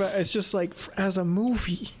big it. of a fan. It's just like, as a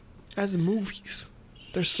movie, as movies,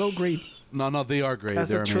 they're so great. No, they are great. As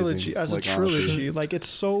They're a trilogy, amazing. as a Like, honestly. trilogy, like it's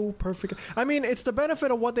so perfect. I mean, it's the benefit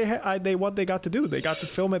of what they got to do. They got to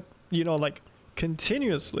film it, like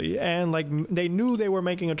continuously, and like they knew they were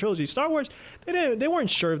making a trilogy. Star Wars, they weren't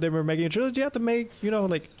sure if they were making a trilogy. You have to make,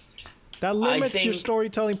 like That limits your think-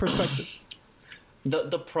 storytelling perspective.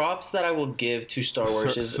 The props that I will give to Star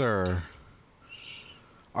Wars is Sir,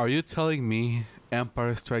 are you telling me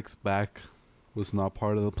Empire Strikes Back was not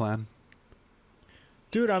part of the plan?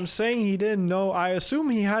 Dude, I'm saying he didn't know. I assume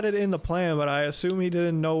he had it in the plan, but I assume he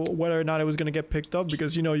didn't know whether or not it was going to get picked up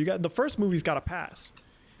because, you know, you got the first movie's got to pass.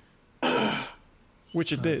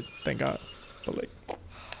 Which it did, thank God. But, like,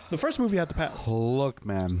 the first movie had to pass. Look,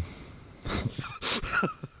 man.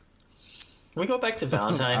 Can we go back to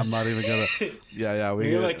Valentine's? I'm not even gonna. Yeah. Can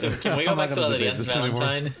we go back to I'm not gonna Adrian's debate this anymore.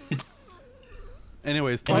 Valentine?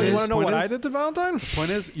 Anyways, Oh, point you is, want to know point what is- I did to Valentine? Point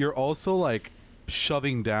is, you're also like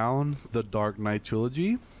shoving down the Dark Knight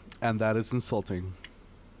trilogy, and that is insulting.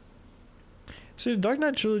 See, the Dark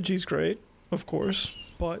Knight trilogy's great, of course,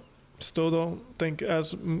 but still don't think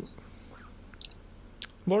as...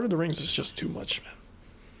 Lord of the Rings is just too much, man.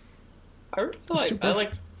 I really It's too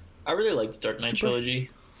perfect. I really like the Dark Knight Too perfect. trilogy.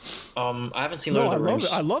 I haven't seen No, Lord I of the love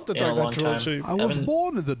Rings. it. I love the in a Dark Knight long time. trilogy. I was Haven't-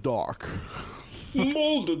 born in the dark.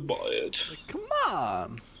 molded by it. Come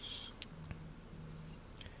on.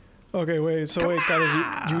 Okay, wait. So wait,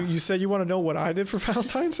 guys, you said you want to know what I did for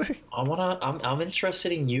Valentine's Day? I'm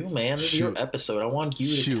interested in you, man. This is your Shoot. episode. I want you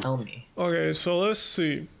to Shoot. tell me. Okay, so let's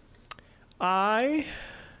see. I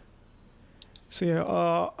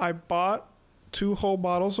bought 2 whole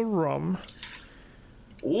bottles of rum.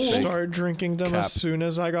 Ooh. Started drinking them Cap. as soon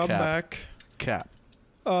as I got Cap. back. Cap.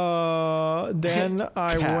 Then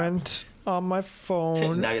I Cap. went on my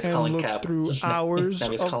phone Now he's and calling looked cap. through hours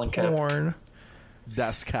Now he's of calling cap. porn.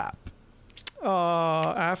 That's cap.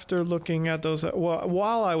 After looking at those,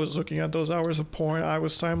 while I was looking at those hours of porn, I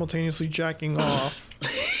was simultaneously jacking off.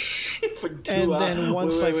 For 2 And hours. then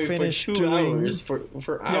once I finished for 2 doing- hours, for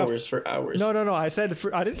hours, for hours. No. I said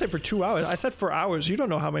I didn't say for 2 hours. I said for hours. You don't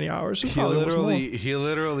know how many hours. You He probably was more.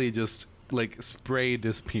 literally just like sprayed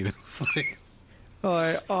his penis.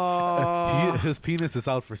 Like his penis is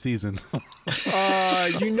out for season.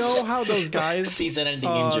 You know how those guys Season-ending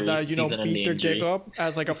injury. that beat Season-ending their injury. dick up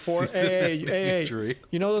as like a hey, Season-ending injury.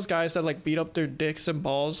 you know those guys that like beat up their dicks and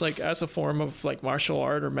balls like as a form of like martial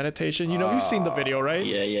art or meditation. You know, you've seen the video, right?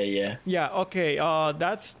 Yeah. Yeah. Okay.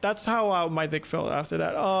 That's how my dick felt after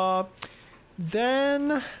that.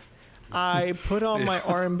 Then I put on my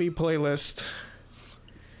R&B playlist.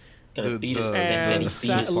 Gonna beat his the- dick, then he And beat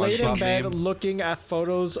sat his SpongeBob laid in dick. bed name. looking at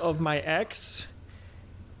photos of my ex.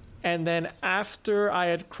 And then after I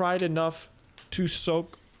had cried enough to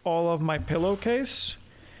soak all of my pillowcase,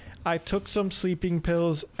 I took some sleeping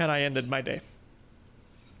pills and I ended my day.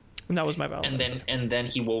 And that was my Valentine's Day. And then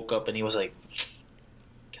he woke up and he was like,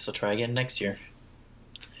 "Guess I'll try again next year."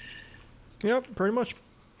 Yep, pretty much.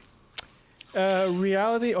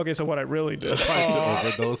 Reality. Okay, so what I really did. Tried to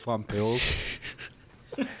overdose on pills.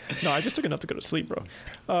 No, I just took enough to go to sleep, bro.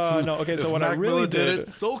 No, okay, so If what I Mac really Miller did. it,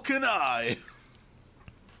 so can I.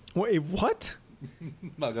 Wait, what?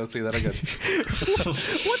 I'm not gonna say that again.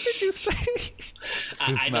 What did you say?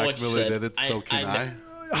 I If know Mac what you Miller said. did it, so can I.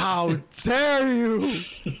 How dare you?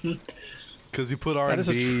 Because you put That is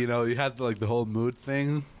a R&B, you know, you had like the whole mood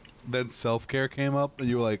thing. Then self-care came up, and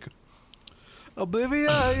you were like, Oblivion,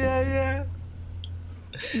 yeah.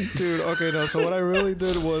 Dude, okay, no, so what I really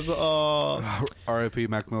did was, R.I.P.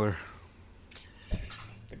 Mac Miller.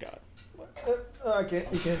 God.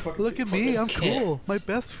 You can't fucking Look see- at me, I'm can't. cool. My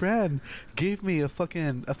best friend gave me a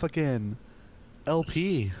fucking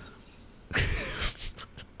LP.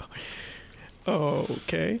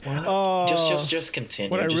 Okay. Just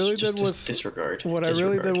continue. what I really just did was- disregard. What I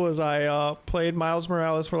really Disregard. did was I played Miles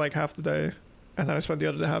Morales for like half the day, and then I spent the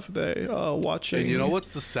other half of the day watching. And you know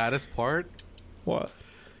what's the saddest part? What?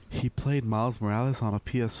 He played Miles Morales on a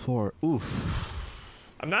PS4. Oof.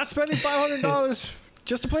 I'm not spending $500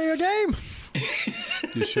 just to play a game.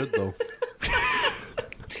 You should, though.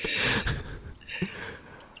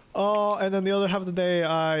 And then the other half of the day,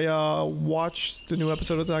 I watched the new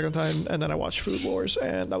episode of Attack on Titan, and then I watched Food Wars,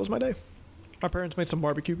 and that was my day. My parents made some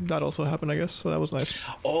barbecue. That also happened, I guess, so that was nice.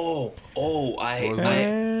 Oh, What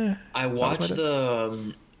was I watched my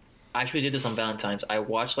the. I actually did this on Valentine's. I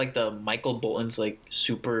watched like the Michael Bolton's like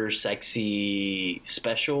super sexy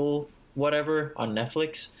special, whatever, on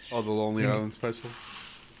Netflix. Oh, the Lonely Island special.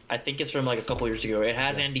 I think it's from like a couple years ago. It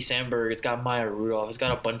has Andy Samberg. It's got Maya Rudolph. It's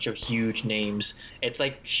got a bunch of huge names. It's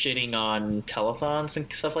like shitting on telethons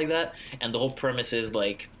and stuff like that. And the whole premise is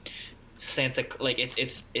like Santa, like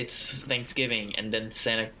it's Thanksgiving, and then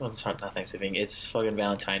Santa. Oh, sorry, not Thanksgiving. It's fucking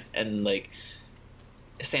Valentine's, and like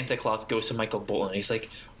Santa Claus goes to Michael Bolton. And he's like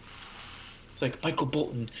Michael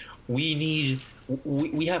Bolton, we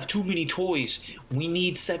have too many toys. We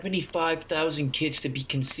need 75,000 kids to be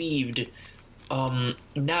conceived.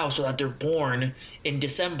 now so that they're born in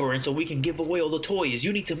December, and so we can give away all the toys.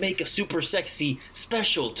 You need to make a super sexy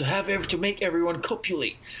special to make everyone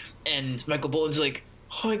copulate. And Michael Bolton's like,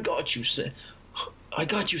 I got you,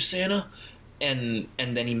 Santa. And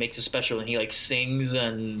then he makes a special, and he like sings,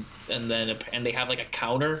 and they have like a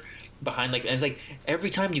counter behind, like, and it's like every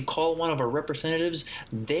time you call one of our representatives,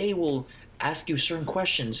 they will ask you certain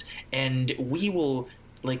questions, and we will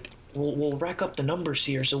like we'll rack up the numbers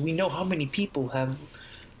here so we know how many people have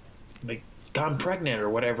like gone pregnant or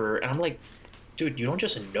whatever. And I'm like, dude, you don't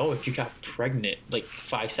just know if you got pregnant like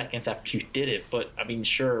 5 seconds after you did it. But I mean,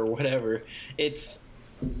 sure, whatever. It's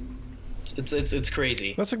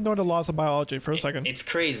crazy. Let's ignore the laws of biology for a second. It's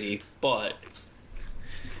crazy, but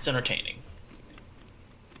it's entertaining.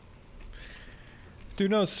 Dude,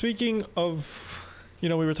 no, speaking of, we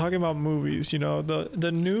were talking about movies,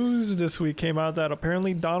 the news this week came out that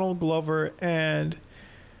apparently Donald Glover and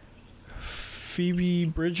Phoebe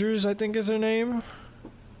Bridgers, I think is her name.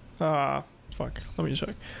 Let me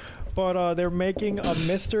check. But they're making a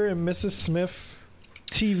Mr. and Mrs. Smith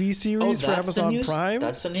TV series for Amazon Prime.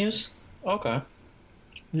 That's the news? Okay.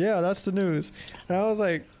 Yeah, that's the news. And I was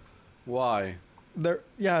like, why? My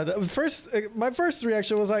first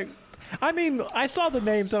reaction was like, I mean, I saw the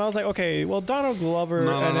names and I was like, okay, well, Donald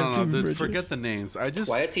Glover and Phoebe dude, Bridgers. forget the names. Why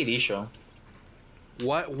a TV show?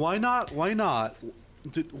 Why not?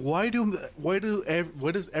 Dude, why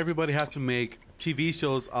does everybody have to make TV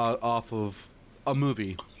shows off of a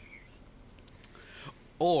movie?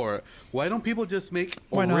 Or why don't people just make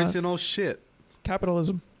original shit?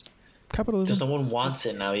 Capitalism. Because no one wants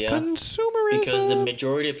it now, yeah. Consumerism. Because the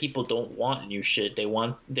majority of people don't want new shit. They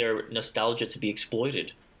want their nostalgia to be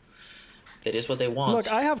exploited. That is what they want.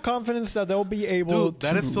 Look, I have confidence that they'll be able to... Dude,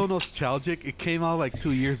 that is so nostalgic. It came out like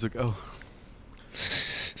 2 years ago.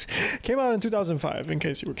 Came out in 2005, in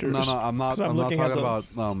case you were curious. No, I'm not talking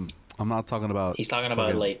about... He's talking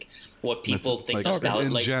about like what people think like, nostalgia.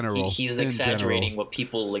 in like general, he's in exaggerating general. what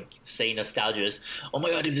people like say nostalgia is. Oh my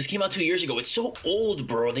god, dude, this came out 2 years ago. It's so old,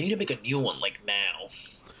 bro. They need to make a new one like now.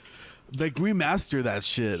 Like remaster that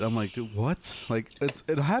shit. I'm like, dude, what? Like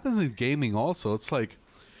it happens in gaming also. It's like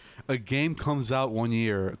a game comes out 1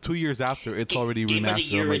 year, 2 years after it's already Game remastered. of the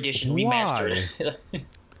Year I'm like, edition why? remastered.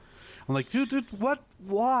 I'm like, dude, what?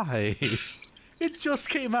 Why? It just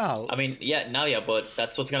came out. I mean, but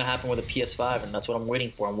that's what's gonna happen with the PS5, and that's what I'm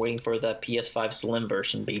waiting for. I'm waiting for that PS5 Slim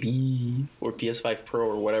version, baby, or PS5 Pro,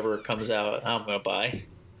 or whatever comes out. I'm gonna buy.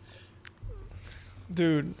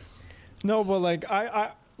 Dude, no, but like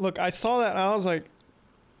I saw that and I was like,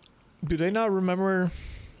 do they not remember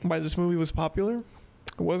why this movie was popular?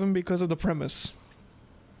 It wasn't because of the premise.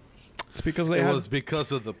 It's because they It was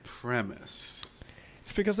because of the premise.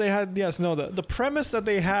 It's because they had the premise that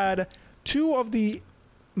they had two of the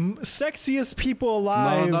sexiest people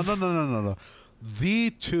alive. No.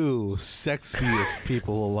 The two sexiest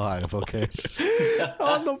people alive, okay?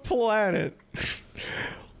 On the planet.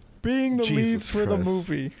 Being the Jesus leads for the Christ.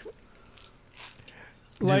 movie.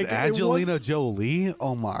 Dude, Angelina Jolie?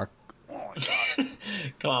 Oh my god.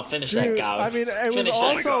 Come on, finish that guy. I mean, it was Finish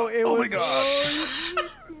that. also... Oh my god.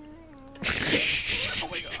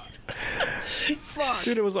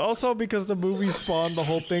 Dude, it was also because the movie spawned the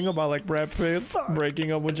whole thing about like Brad Pitt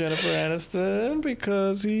breaking up with Jennifer Aniston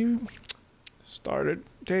because he started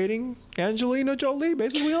dating Angelina Jolie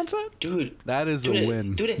basically on set. Dude, That is a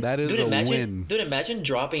win. That is a win. Dude, imagine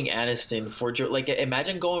dropping Aniston for like.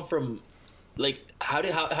 Imagine going from like how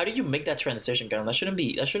do you make that transition, Gunnar? That shouldn't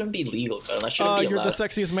be legal, Gunnar. That shouldn't be allowed. You're the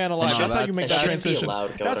sexiest man alive. No, That's how you make that shouldn't be transition.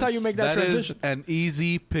 allowed, That's how you make that That is transition. an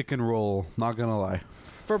easy pick and roll, not gonna lie.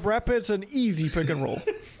 For Brad Pitt, it's an easy pick and roll.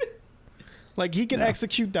 Like he can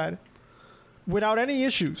execute that without any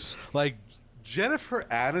issues. Like Jennifer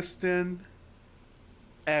Aniston,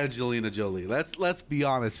 Angelina Jolie. Let's be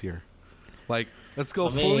honest here. Like let's go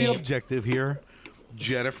fully objective here.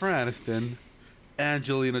 Jennifer Aniston,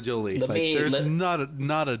 Angelina Jolie. There's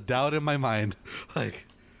not a doubt in my mind. Like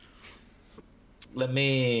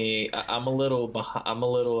I'm a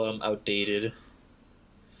little outdated.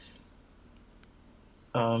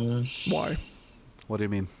 Why? what do you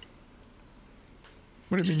mean?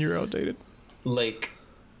 What do you mean you're outdated? Like,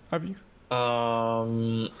 Have you?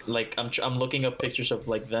 like I'm looking up pictures of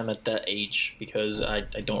like them at that age because I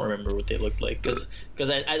don't remember what they looked like because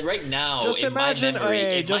I right now Just imagine,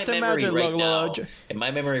 in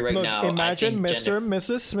my memory right now imagine I think Mr. and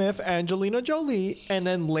Mrs. Smith, Angelina Jolie, and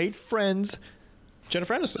then late friends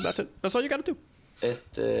Jennifer Aniston. That's it. That's all you got to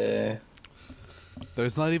do.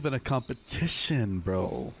 There's not even a competition,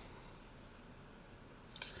 bro.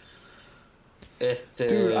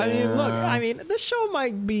 Dude, I mean, look, I mean, the show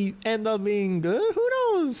might end up being good. Who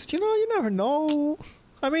knows? You know, you never know.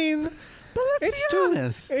 I mean, But let's be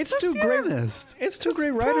honest. It's Let's two be great. honest. It's two Let's great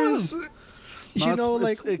be writers. honest. You No, know,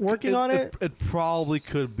 it's- like working on it. It probably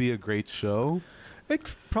could be a great show, It's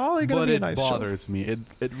probably gonna but be a it nice show. bothers me.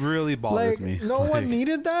 It really bothers Like me. no one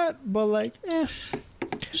needed that, but like, eh.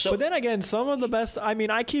 So But then again, some of the best. I mean,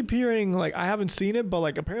 I keep hearing like I haven't seen it, but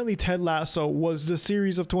like apparently Ted Lasso was the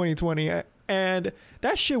series of 2020, and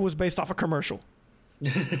that shit was based off a commercial.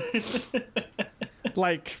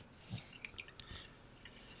 Like,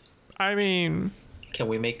 I mean, can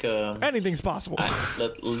we make anything's possible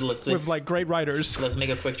let's with like great writers. let's make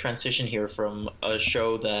a quick transition here from a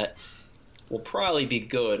show that will probably be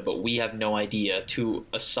good, but we have no idea, to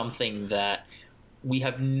something that we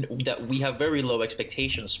have very low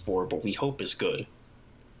expectations for, but we hope is good.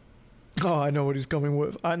 Oh, I know what he's coming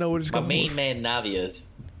with. I know what he's My coming main with. man Navia's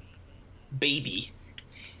baby.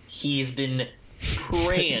 He has been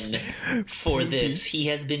praying for this. He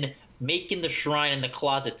has been making the shrine in the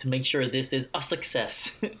closet to make sure this is a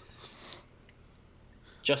success.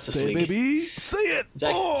 Justice Say, League. baby, say it.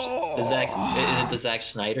 Zack, Oh! is it the Zack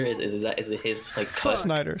Snyder? Is it his like cut Zack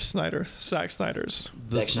Snyder's.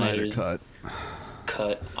 The Zack Snyder Snyder's-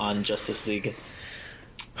 cut on Justice League?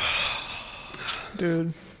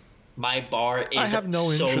 Dude, My bar is I have no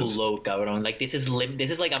so interest. low, cabrón. Like this is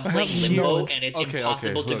like I'm I playing have Limbo, no- and it's Okay,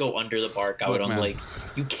 impossible to look. go under the bar, cabrón. man. Like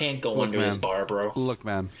you can't go Look, under this man. bar, bro. Look,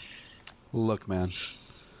 man.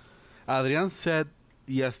 Adrian said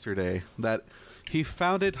yesterday that he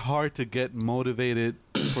found it hard to get motivated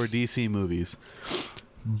for DC movies.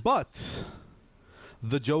 But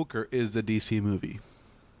The Joker is a DC movie.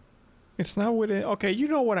 it's not with it. Okay, you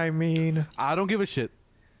know what I mean. I don't give a shit.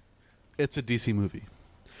 It's a DC movie.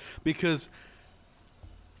 Because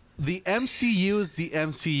the MCU is the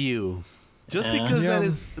MCU. Just Yeah. because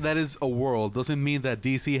Yeah. that is a world doesn't mean that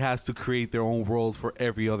DC has to create their own world for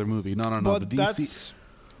every other movie. No. But The DC,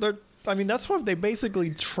 that's what they basically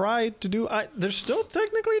tried to do. They're still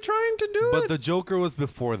technically trying to do but it. the Joker was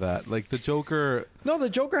before that. Like the Joker, No, the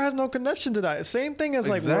Joker has no connection to that. Same thing as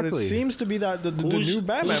like what Exactly. it seems to be that the new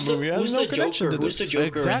Batman movie has who's no the connection Joker? to Who's the this. Joker?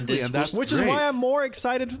 Exactly, in this? and that's- Which is great. why I'm more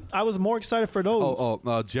excited. I was more excited for those.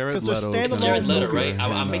 Jared 'Cause they're Leto. standalone Jared Leto, movies. right?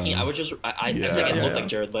 I'm making. I was just. I Yeah. was like, it Yeah, looked yeah. like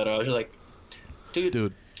Jared Leto. I was like,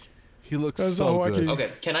 dude. He looks That's so all I good. can-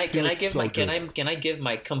 Okay, can I looks give so my good. can I give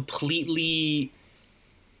my completely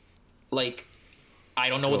like I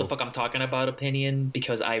don't know what the Go. fuck I'm talking about opinion,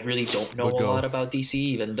 because I really don't know But a go. lot about DC,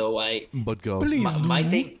 even though But go. Please. my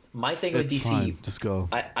thing with It's DC, fine. Just go.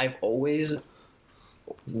 I've always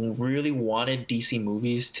really wanted DC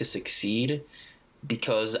movies to succeed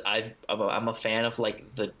because I'm a fan of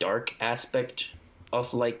like the dark aspect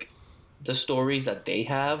of like the stories that they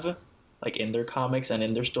have like in their comics and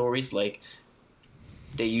in their stories. Like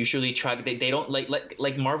they usually try they don't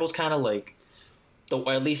like Marvel's kind of like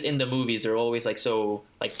or at least in the movies they're always like so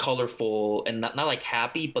like colorful and not like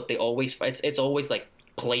happy, but they always it's always like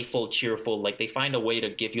playful, cheerful. Like they find a way to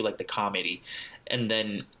give you like the comedy. And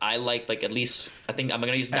then I like at least I think I'm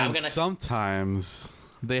gonna use And sometimes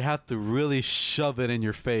they have to really shove it in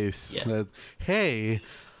your face Yeah. that, hey,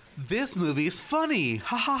 this movie is funny.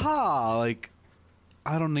 Ha ha ha. Like,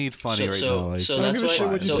 I don't need funny right now. Like, so I don't that's give a why shit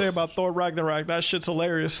what you so say about Thor Ragnarok. That shit's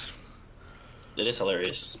hilarious. it is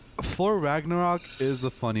hilarious. Thor Ragnarok is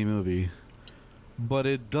a funny movie, but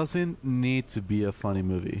it doesn't need to be a funny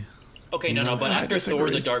movie. Okay, no, but I after Thor: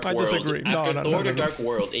 disagree. The Dark I World, disagree. No, after no, Thor: no, The no. Dark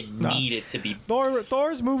World, it No. needed to be.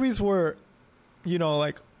 Thor's movies were,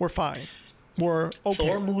 were fine. Were okay.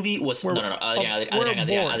 Thor movie was We're- Adrian.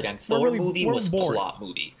 we're Thor really- movie we're was bored. plot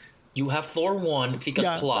movie. You have Thor 1 because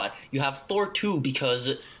Yeah. plot. You have Thor 2 because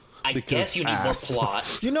I Because guess you need ass. more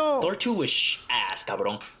plot. You know, Thor 2 is ass,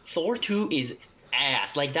 cabrón. Thor 2 is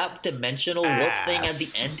ass. Like that dimensional warp thing at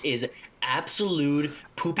the end is absolute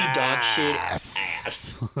poopy dog shit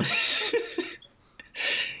ass.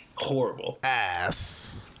 Horrible.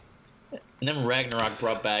 Ass. And then Ragnarok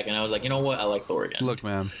brought back, and I was like, you know what? I like Thor again. Look,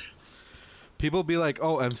 man. People be like,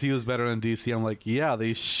 "Oh, MCU is better than DC." I'm like, "Yeah,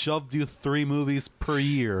 they shoved you 3 movies per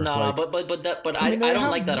year." No, like, but I mean, I they don't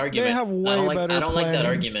have- like that they argument. have way I don't like better I don't like that planning.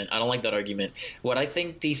 argument. I don't like that argument. What I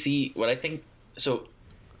think so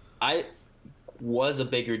I was a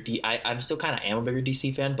bigger I'm still kind of am a bigger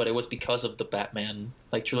DC fan, but it was because of the Batman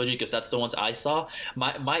like trilogy, because that's the ones I saw.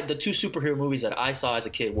 The 2 superhero movies that I saw as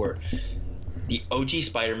a kid were the OG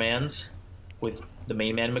Spider-Mans with the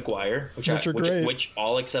main man Maguire, Which are great. which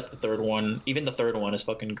all except the third one. Even the third one is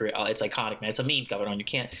fucking great. It's iconic, man. It's a meme, Cabrón. You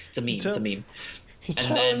can't. It's a meme. It's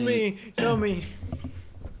a meme. Tell me.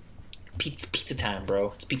 Pizza time,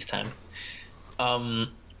 bro. It's pizza time.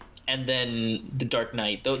 And then The Dark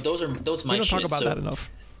Knight. Those my We don't shit. talk about that enough.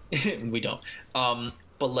 We don't.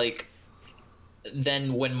 But like,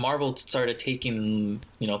 then when Marvel started taking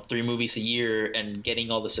 3 movies a year and getting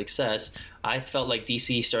all the success, I felt like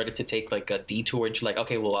DC started to take like a detour into like,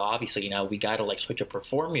 okay, well, obviously now we gotta like switch up our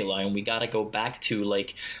formula and we gotta go back to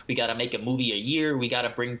like, we gotta make a movie a year, we gotta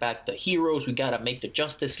bring back the heroes, we gotta make the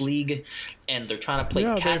Justice League, and they're trying to play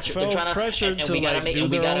catch. They're trying to, and we gotta make, and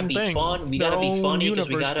we gotta be fun. We gotta be funny because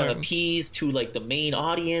we gotta appease to like the main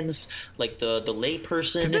audience, like the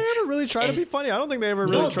layperson. Did they ever really try to be funny? I don't think they ever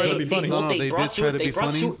really tried to be funny. No, they did try to be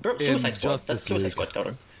funny Suicide Squad. Justice That's Suicide League. Squad,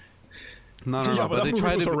 Counter. No, Yeah, but they that movie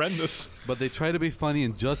tried was to. horrendous. But they try to be funny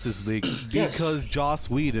in Justice League Yes. because Joss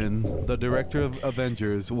Whedon, the director of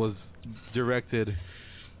Avengers, was directed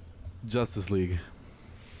Justice League,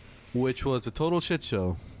 which was a total shit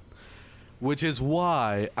show. Which is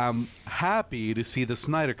why I'm happy to see the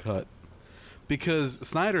Snyder Cut, because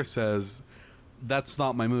Snyder says that's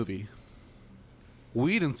not my movie.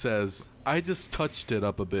 Whedon says I just touched it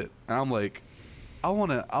up a bit, and I'm like, I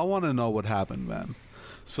wanna know what happened, man.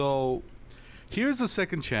 So here's a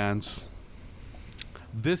second chance.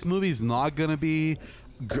 This movie's not gonna be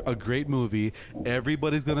a great movie.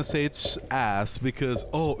 Everybody's gonna say it's ass because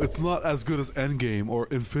it's not as good as Endgame or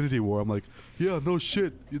Infinity War. I'm like, yeah, no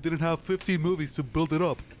shit. You didn't have 15 movies to build it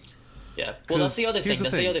up. Yeah. Well, that's the other thing.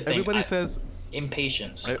 That's the other thing. Everybody says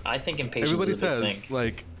impatience. I think impatience. everybody is a big says thing.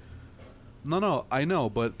 like. No, I know,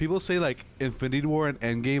 but people say like Infinity War and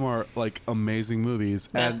Endgame are like amazing movies,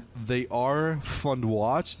 and they are fun to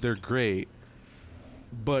watch. They're great,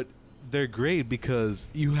 but they're great because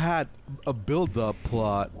you had a build-up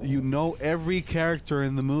plot. You know every character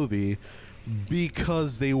in the movie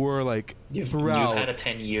because they were like throughout You've had a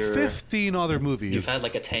 10-year. 15 other movies. You've had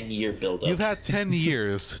like a 10-year build-up. You've had 10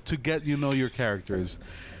 years to get your characters,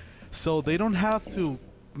 so they don't have to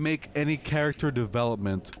make any character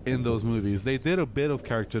development in those movies. They did a bit of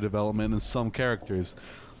character development in some characters,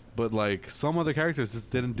 but like some other characters just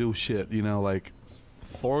didn't do shit. Like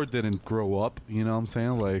Thor didn't grow up. You know what I'm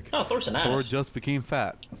saying? Like No, Thor's an Thor ass. just became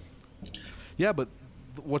fat. Yeah, but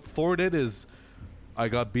what Thor did is, I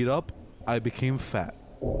got beat up, I became fat.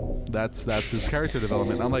 That's his character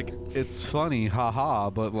development. I'm like, it's funny, haha,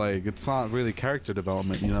 but like it's not really character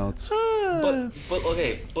development. It's. But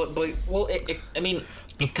okay, but well, I mean.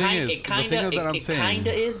 It kind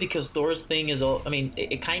of is because Thor's thing is all. I mean,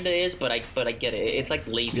 it kind of is, but I get it. It's like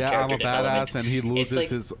lazy character development. I'm a badass, and he loses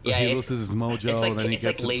his mojo, it's like, and then he it's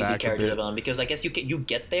gets like lazy it back character a bit. development because I guess you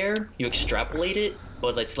get there, you extrapolate it,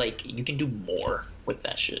 but it's like you can do more with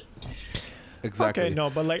that shit. Exactly. Okay,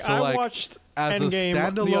 no, but like So, I watched as a Endgame the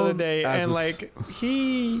other standalone- day, as and a like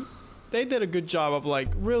they did a good job of like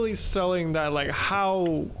really selling that like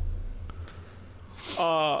how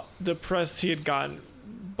depressed he had gotten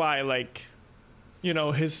by like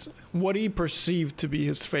his what he perceived to be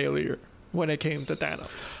his failure when it came to Thanos.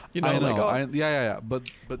 I know. Like, yeah. But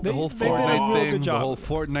the whole they did a real Fortnite good thing, job. the whole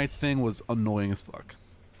Fortnite thing was annoying as fuck.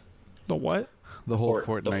 the what? The whole The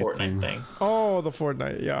Fortnite thing. Oh, the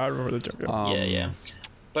Fortnite. Yeah, I remember the joke. Yeah.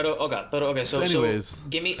 But okay. So anyways,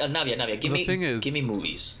 give me Navia. Give me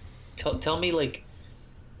movies. Tell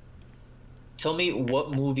me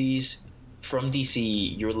what movies from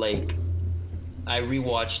DC you're like. I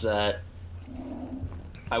rewatched that.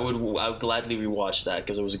 I would gladly rewatch that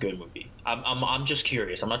because it was a good movie. I'm just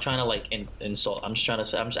curious. I'm not trying to like insult. I'm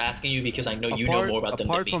just asking you because I know you know more about them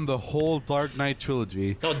than Apart me. from the whole Dark Knight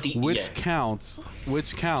trilogy, which counts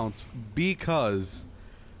because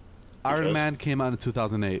Iron Man came out in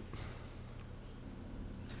 2008.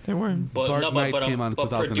 They weren't. But Dark Knight came out in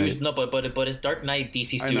 2008. But it's Dark Knight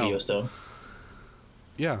DC I know. Studios though.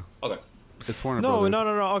 Yeah, Okay. it's Warner No.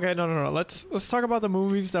 Brothers. Okay, no. Let's talk about the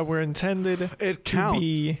movies that were intended It to counts.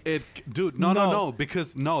 be. Dude, no,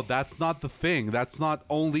 because that's not the thing. That's not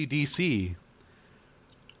only DC.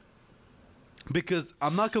 Because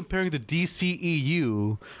I'm not comparing the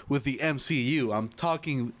DCEU with the MCU. I'm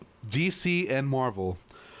talking DC and Marvel.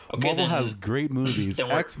 Okay, Marvel then- has great movies. then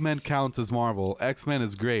we're- X-Men counts as Marvel. X-Men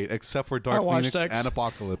is great, except for Dark watched Phoenix X. and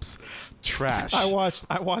Apocalypse. Trash. I watched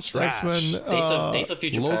Trash. X-Men. Days of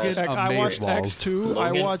Future Logan- Past. I watched Amazeballs. X2. I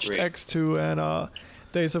Logan, watched great. X2 and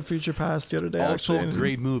Days of Future Past the other day. Also actually, and-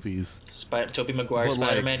 great movies. Tobey Maguire But, like-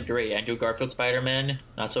 Spider-Man, great. Andrew Garfield Spider-Man,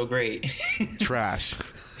 not so great. Trash.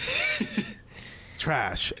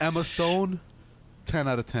 Trash. Emma Stone, 10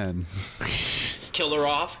 out of 10. Kill her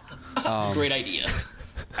off. Great idea.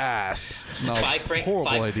 Ass. No,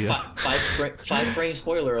 Horrible idea. Five frame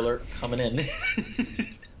spoiler alert coming in.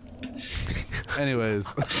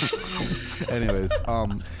 Anyways.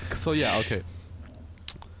 So yeah, okay.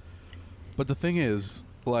 But the thing is,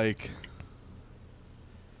 like,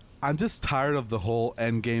 I'm just tired of the whole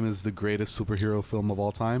Endgame is the greatest superhero film of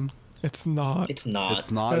all time. It's not. It's not.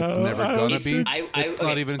 It's not. It's never gonna be. It's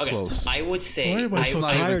not okay, even okay. close. I would say. Why am I It's so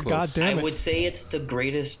not even tired? God close. damn I it. would say it's the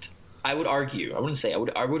greatest. I would argue. I wouldn't say.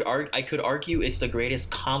 I could argue it's the greatest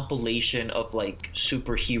compilation of like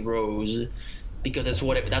superheroes, because that's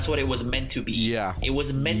what it was meant to be. Yeah. It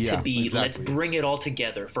was meant to be. Exactly. Let's bring it all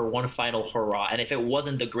together for one final hurrah. And if it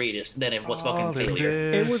wasn't the greatest, then it was fucking failure.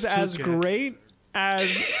 It was as great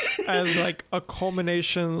as like a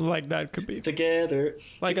culmination like that could be. Together.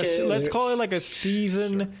 Like let's call it like a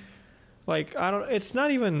season. Like it's not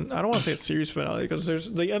even. I don't want to say a series finale because the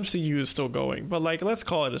MCU is still going. But like, let's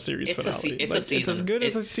call it a series It's finale. it's a season. It's as good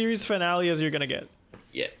as a series finale as you're gonna get.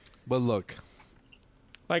 Yeah. But look,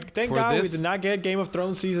 Like, thank For God we this- did not get Game of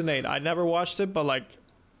Thrones season 8. I never watched it, but like,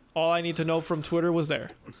 all I need to know from Twitter was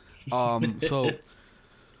there. so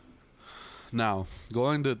now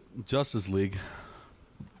going to Justice League,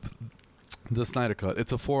 the Snyder Cut.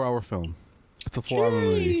 It's a 4-hour film. It's a 4-hour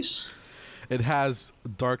movie. Jeez. It has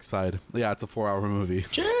Darkseid. Yeah, it's a 4-hour movie.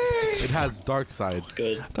 Jeez. It has Darkseid.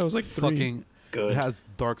 Good. That was like 3. Fucking. Good. It has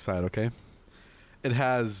Darkseid. Okay. It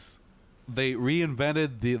has. They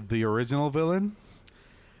reinvented the original villain.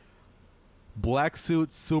 Black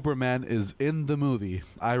Suit Superman is in the movie.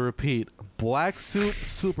 I repeat, Black Suit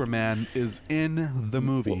Superman is in the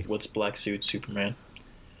movie. What's Black Suit Superman?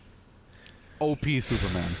 OP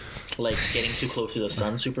Superman. Like getting too close to the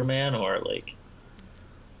sun Superman, or like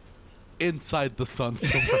Inside the sun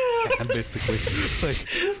Superman, basically.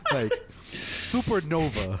 Like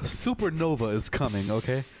Supernova is coming,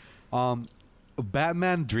 okay?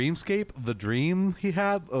 Batman Dreamscape, the dream he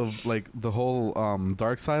had of like the whole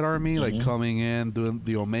Darkseid army like coming in, doing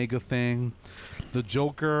the Omega thing, the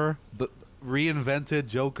Joker, the reinvented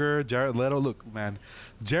Joker, Jared Leto. Look, man,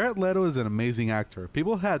 Jared Leto is an amazing actor.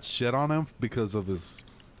 People had shit on him because of his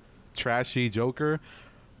trashy Joker,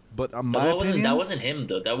 but my opinion, that wasn't him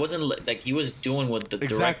though. That wasn't like he was doing what the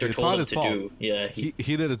Exactly, director it's told not him his to fault. do. Yeah, he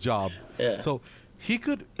did his job. Yeah. So he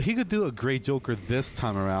could do a great Joker this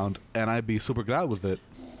time around, and I'd be super glad with it.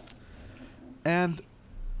 And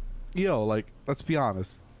like, let's be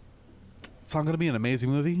honest, it's not gonna be an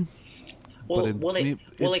amazing movie. well, but well, it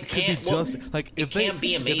could can't be just like it if they can't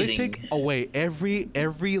be if they amazing. take away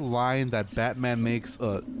every line that Batman makes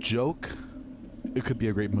a joke, it could be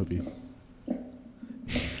a great movie.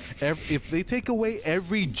 If they take away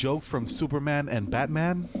every joke from Superman and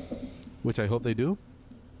Batman, which I hope they do,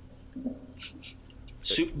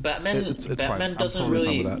 Batman. it's fine. Batman I'm doesn't totally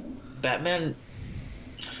really. fine with that.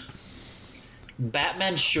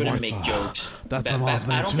 Batman shouldn't make Martha. jokes. That's my mom's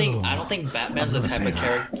name, I don't think Batman's the I'm gonna type of save her.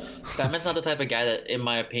 character. Batman's not the type of guy that, in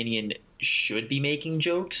my opinion, should be making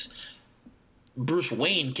jokes. Bruce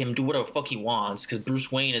Wayne can do whatever the fuck he wants because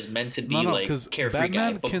Bruce Wayne is meant to be like because carefree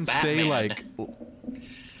Batman guy. But can Batman, say like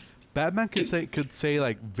Batman could say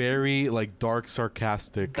like very like dark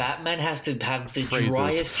sarcastic. Batman has to have the phrases,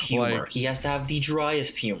 driest humor. like- He has to have the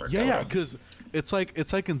driest humor. Yeah, going. because it's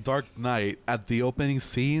like in Dark Knight at the opening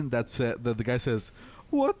scene that the guy says,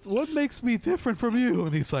 What makes me different from you?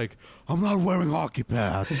 And he's like, I'm not wearing hockey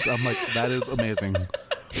pads. I'm like, that is amazing.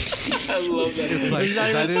 I love that. It's like He's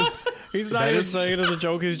not that even- is He's not that even is- saying it as a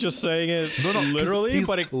joke. He's just saying it 'cause literally, he's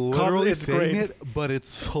but it literally it's saying great. it, but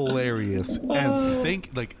it's hilarious. And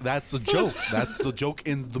think like that's a joke. That's the joke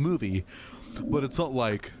in the movie, but it's not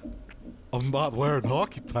like I'm not wearing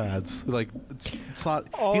hockey pads. Like it's not.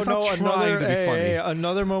 Oh he's no! not trying to be funny.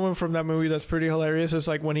 Another moment from that movie that's pretty hilarious is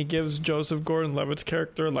like when he gives Joseph Gordon-Levitt's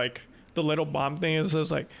character like the little bomb thing. It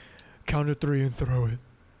says like, "Count to 3 and throw it,"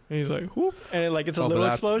 and he's like, "Whoop!" And it like it's a Oh, little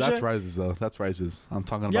but explosion. That's Rises though. That's Rises. I'm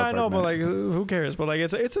talking about. Yeah, I know, Dark but Knight. like, who cares? But like,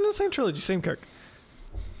 it's in the same trilogy, same character.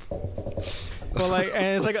 But like,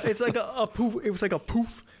 and it's like a poof. It was like a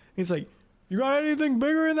poof. He's like, "You got anything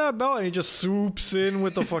bigger in that belt?" And he just swoops in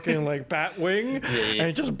with the fucking like bat wing, yeah. and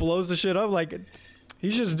it just blows the shit up. Like,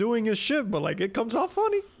 he's just doing his shit, but like, it comes out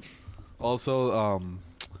funny. Also,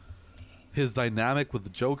 his dynamic with the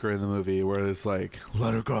Joker in the movie, where it's like,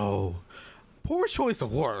 "Let her go." Poor choice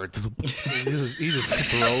of words. he just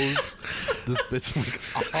throws this bitch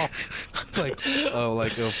like like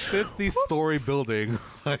a 50-story building.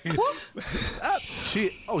 Like,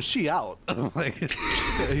 she out. Like,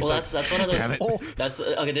 he's Well, like, that's one of those. "Damn it." That's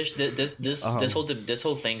okay. This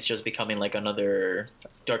whole thing's just becoming like another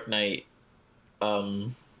Dark Knight.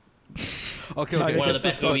 Okay, I okay. One of guess the best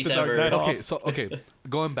to suck movies the Dark ever. Knight off. Okay, so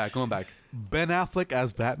going back. Ben Affleck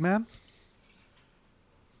as Batman.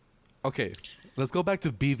 Okay, let's go back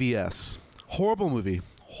to BVS. Horrible movie.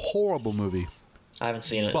 I haven't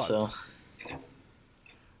seen it, But- so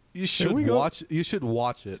You should we go. watch. You should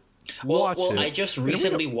watch it. Well, Watch it. I just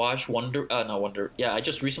recently watched I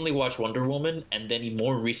just recently watched Wonder Woman, and then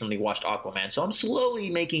more recently watched Aquaman. So I'm slowly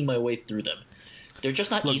making my way through them. They're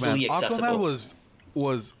just not easily accessible.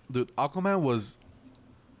 Aquaman was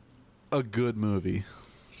a good movie.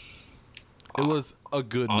 It was a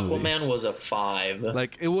good movie. Aquaman was a 5.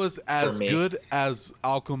 Like, it was as good as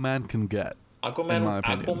Aquaman can get.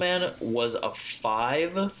 Aquaman was a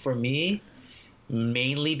 5 for me,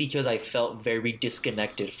 mainly because I felt very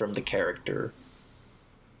disconnected from the character.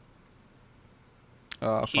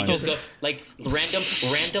 He just go like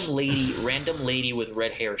random lady with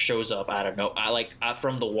red hair shows up. I don't know.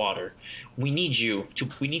 From the water. We need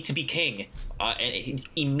to be king. And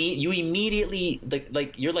you immediately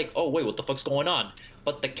like you're like, oh wait, what the fuck's going on?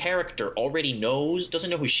 But the character already doesn't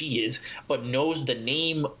know who she is, but knows the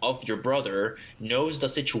name of your brother, knows the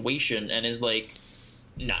situation, and is like,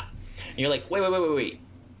 nah. And you're like, wait.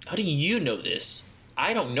 How do you know this?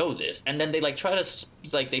 I don't know this. And then they try to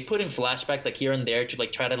they put in flashbacks here and there to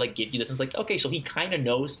try to give you this. And it's like, okay, so he kind of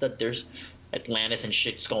knows that there's Atlantis and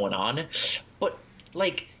shit's going on, but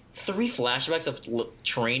 3 flashbacks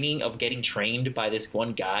of getting trained by this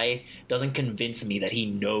one guy doesn't convince me that he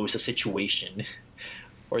knows the situation,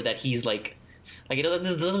 or that he's it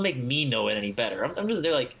doesn't make me know it any better. I'm just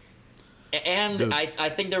there and dude. I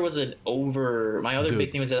think there was my other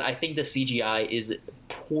big thing was that I think the CGI is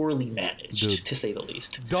poorly managed, to say the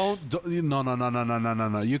least. No.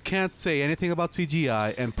 You can't say anything about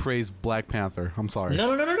CGI and praise Black Panther. I'm sorry.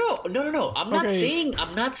 No. I'm not saying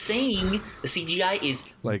the CGI is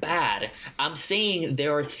bad. I'm saying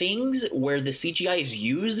there are things where the CGI is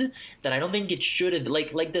used that I don't think it should have.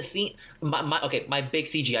 Like the scene. My big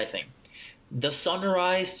CGI thing, the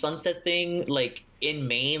sunset thing, in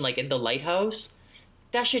Maine, in the lighthouse.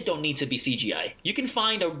 That shit don't need to be CGI. You can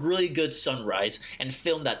find a really good sunrise and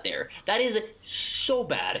film that there. That is so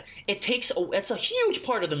bad. It's a huge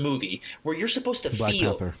part of the movie where you're supposed to Black feel.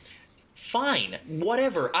 Panther. Fine,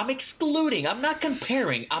 whatever. I'm excluding. I'm not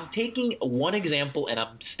comparing. I'm taking one example and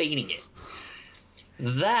I'm stating it.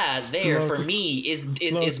 That there for me is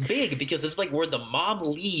big because it's where the mom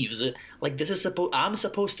leaves. I'm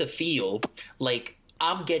supposed to feel like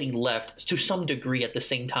I'm getting left to some degree at the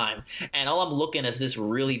same time, and all I'm looking is this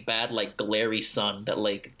really bad glary sun that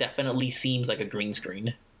definitely seems like a green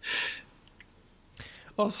screen.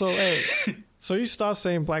 Also, hey, so you stop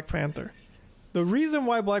saying Black Panther. The reason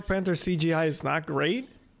why Black Panther CGI is not great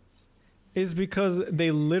is because they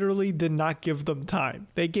literally did not give them time.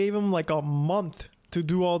 They gave them a month to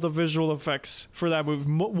do all the visual effects for that movie.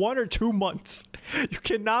 1 or 2 months. You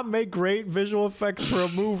cannot make great visual effects for a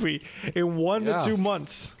movie in 1 to 2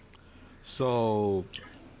 months. So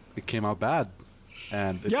it came out bad,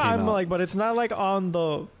 and but it's not on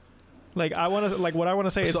the. I want to what I want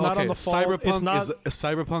to say. It's not on the fault.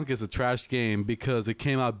 Cyberpunk is a trash game because it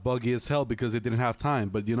came out buggy as hell because it didn't have time.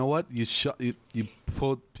 But you know what? You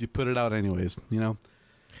put it out anyways. You know.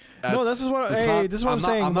 This is what I'm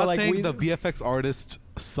saying. I'm not saying the VFX artist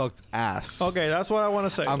sucked ass. Okay, that's what I want to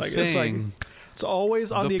say. I'm saying it's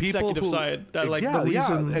always on the executive side. That the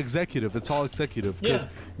reason executive. It's all executive. Because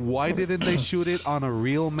why didn't they shoot it on a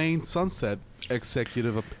real Maine sunset?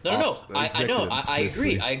 Executive. No. I know. I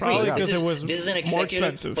agree. Probably because it was this is an more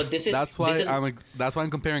executive, expensive. but this is that's why I'm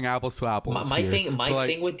comparing apples to apples. My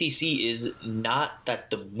thing with DC is not that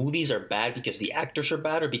the movies are bad because the actors are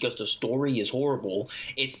bad or because the story is horrible.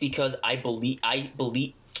 It's because I believe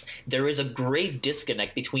there is a grave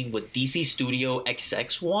disconnect between what DC Studio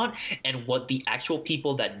execs want and what the actual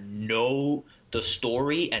people that know the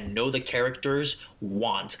story and know the characters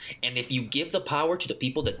want. And if you give the power to the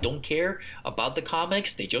people that don't care about the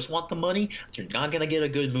comics, they just want the money, you're not gonna get a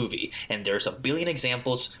good movie. And there's a billion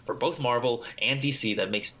examples for both Marvel and DC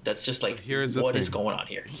that's just what is going on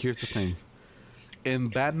here. Here's the thing. In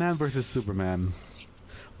Batman vs. Superman,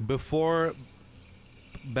 before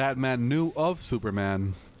Batman knew of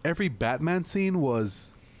Superman, every Batman scene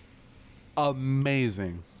was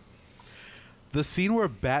amazing. The scene where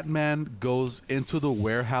Batman goes into the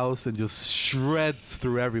warehouse and just shreds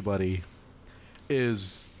through everybody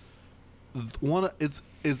is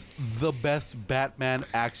the best Batman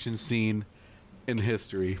action scene in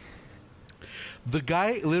history. The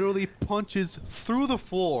guy literally punches through the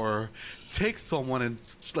floor, takes someone and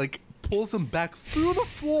pulls him back through the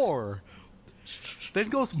floor, then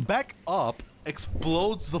goes back up,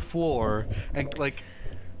 explodes the floor, and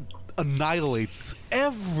annihilates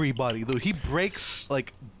everybody, dude. He breaks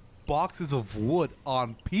boxes of wood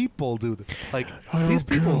on people, dude. These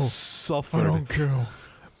people suffer. I don't kill,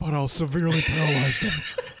 but I'll severely paralyze them.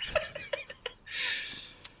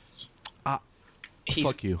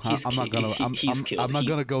 fuck you. he's I'm not gonna. he's killed. I'm not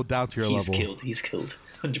gonna go down to your level. He's killed.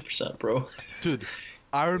 100%, bro. Dude,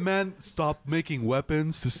 Iron Man stopped making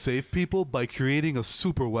weapons to save people by creating a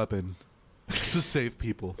super weapon to save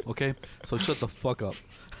people. Okay, so shut the fuck up.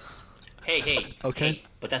 Hey. Okay. Hey,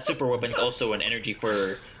 but that super weapon is also an energy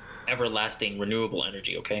for everlasting renewable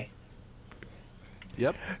energy. Okay.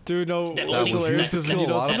 Yep. Dude, no, That that's was- hilarious that- because you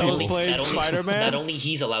know that Cells only- played Not Spider-Man. only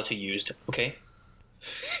he's allowed to use. Okay.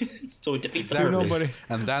 So it defeats the Exactly. purpose.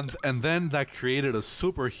 nobody- And then that created a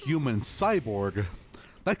superhuman cyborg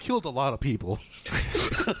that killed a lot of people.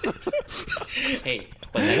 Hey,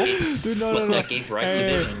 but that gave, Dude, no, but no, no. that gave rise to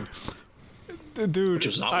Hey. Vision. Dude, Which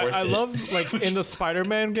is not worth I it. love like in the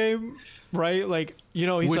Spider-Man game, right? Like he's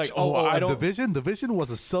Which, like, I and don't. the Vision was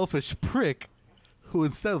a selfish prick who,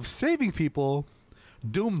 instead of saving people,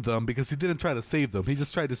 doomed them because he didn't try to save them. He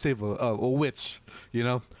just tried to save a witch. You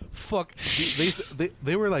know, fuck.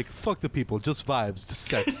 They were like, fuck the people, just vibes, just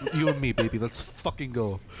sex. You and me, baby. Let's fucking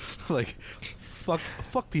go. Like,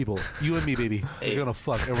 fuck people. You and me, baby. Hey. We're gonna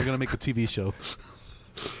fuck and we're gonna make a TV show.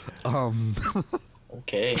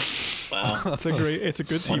 Okay. Wow. It's a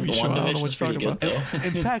good TV show. I don't know what WandaVision's you're pretty talking good about. though.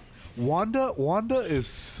 In fact, Wanda is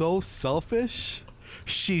so selfish.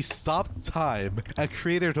 She stopped time and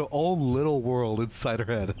created her own little world inside her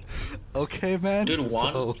head. Okay, man. Dude,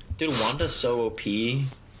 Wanda's so OP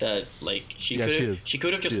that like she Yeah, she could is. she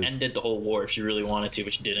could have just She is. ended the whole war if she really wanted to,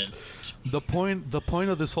 but she didn't. The point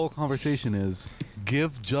of this whole conversation is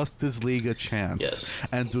give Justice League a chance, Yes.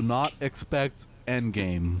 and do not expect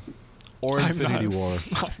Endgame or I'm Infinity not. War.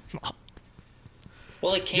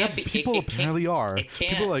 Well, it Yeah, can't be. people it can't- apparently are. It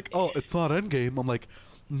can't. People are like, oh, it's not Endgame. I'm like,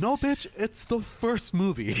 no, bitch, it's the first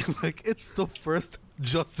movie. Like, it's the first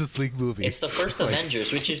Justice League movie. It's the first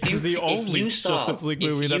Avengers, which if you It's the if only you saw, Justice League if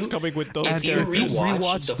movie that's you- coming with those and you if you characters.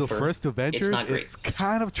 rewatch the first Avengers, it's not great. it's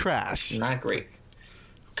kind of trash. Not great.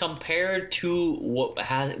 Compared to what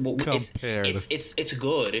has Compared. it's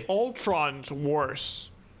good. Ultron's worse.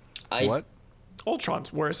 What?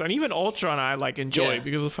 Ultron's worse, and even Ultron I like enjoy Yeah.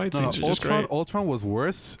 because the fight No, scenes are just Ultron. great. Ultron was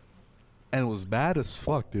worse, and was bad as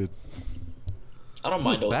fuck, dude. I don't It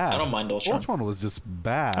mind. was bad. I don't mind Ultron. Ultron was just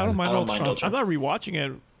bad. I don't mind I don't Ultron. mind Ultron. I'm not rewatching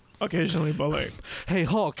it occasionally, but like, Hey,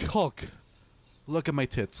 Hulk, look at my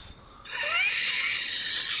tits.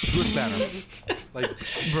 Bruce Banner. Like,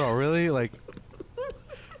 bro, really? Like,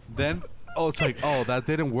 then, it's like, oh, that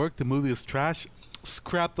didn't work. The movie is trash.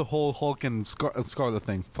 Scrap the whole Hulk and Scarlet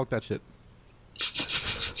thing. Fuck that shit.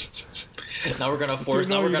 Now we're gonna force. Dude,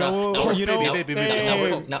 now no, we're you gonna. know- now we're- you know- now- baby, now- baby, now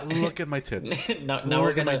baby. we're- now- Look at my tits. now Look we're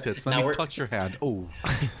at gonna. my tits. Let now me we're- touch your hand. Oh,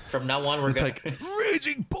 From now on, we're it's gonna. like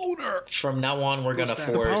raging boner. From now on, we're gonna Bruce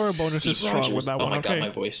Banner. force. The power bonus Steve is strong Rogers. with that oh one, my god, okay. my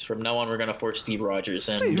voice. From now on, we're gonna force Steve Rogers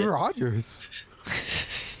and Steve Rogers.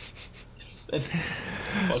 and-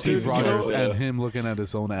 Steve you Rogers know- and him looking at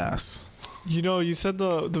his own ass. you know, you said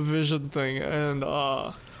the Vision thing, and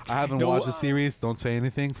I haven't No, watched the series. Don't say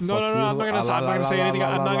anything. No, Fuck no, you. I'm not gonna Ah, say- I'm la, not gonna la, say la, anything. la,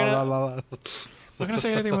 I'm la, not la, gonna- la, la. I'm not gonna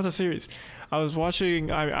say anything about the series. I was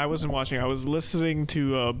watching. I wasn't watching. I was listening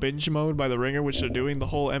to Binge Mode by The Ringer, which they're doing the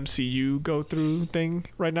whole MCU go through thing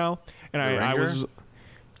right now. And The I Ringer? was.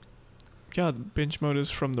 Yeah, Binge Mode is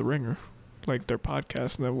from The Ringer, like their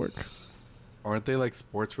podcast network. Aren't they like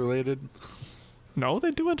sports related? No,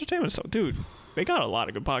 they do entertainment stuff, dude. They got a lot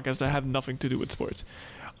of good podcasts that have nothing to do with sports.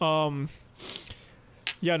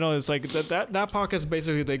 Yeah, no, it's like that podcast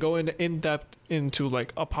basically they go in depth into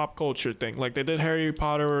like a pop culture thing. Like they did Harry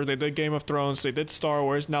Potter, they did Game of Thrones, they did Star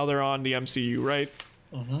Wars. Now they're on the MCU, right?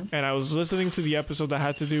 And I was listening to the episode that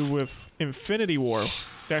had to do with Infinity War.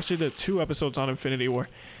 They actually did 2 episodes on Infinity War,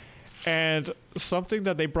 and something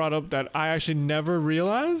that they brought up that I actually never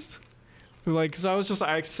realized, like, cause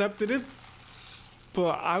I accepted it, but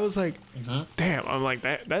I was like, damn, I'm like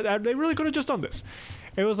that they really could have just done this.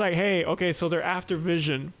 It was like, hey, okay, so they're after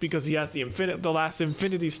Vision because he has the last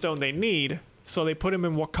Infinity Stone they need. So they put him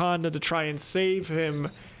in Wakanda to try and save him,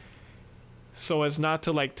 so as not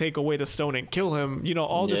to like take away the stone and kill him. You know,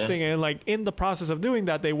 all this Yeah. thing, and like in the process of doing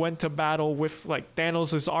that, they went to battle with like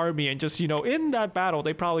Thanos' army, and just in that battle,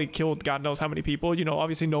 they probably killed God knows how many people. You know,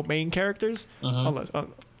 obviously no main characters, unless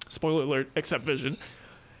spoiler alert, except Vision.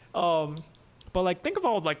 But like, think of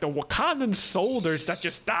all like the Wakandan soldiers that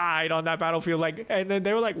just died on that battlefield. Like, and then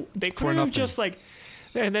they were like, they couldn't have nothing. just like,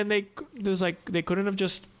 and then they couldn't have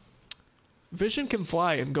just. Vision can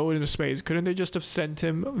fly and go into space. Couldn't they just have sent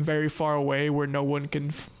him very far away where no one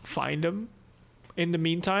can find him? In the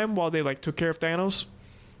meantime, while they like took care of Thanos.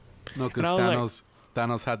 No, because And I was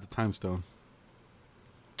Thanos had the time stone.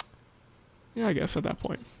 Yeah, I guess at that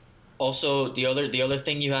point. Also, the other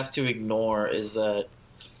thing you have to ignore is that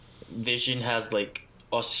Vision has like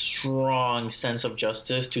a strong sense of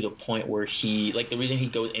justice to the point where he, like, the reason he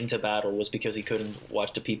goes into battle was because he couldn't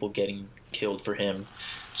watch the people getting killed for him.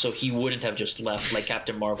 So he wouldn't have just left like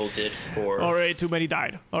Captain Marvel did for... Already too many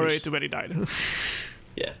died.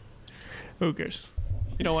 Yeah. Who cares?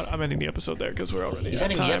 You know what? I'm ending the episode there because we're already He's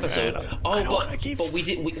out of ending the time. episode. And Oh, but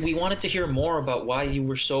we wanted to hear more about why you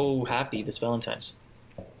were so happy this Valentine's.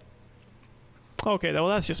 Okay, well,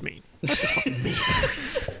 that's just mean. That's just fucking mean.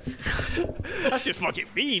 That's just fucking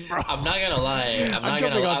mean, bro. I'm not gonna lie. I'm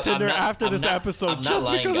jumping on Tinder after this episode just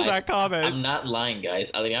because of that comment. I'm not lying,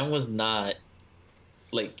 guys. Adrian was not,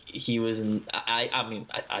 like, he was in... I mean,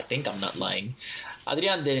 I think I'm not lying.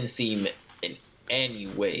 Adrian didn't seem in any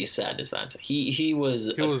way sad this Valentine's. He was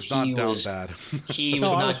not down bad. He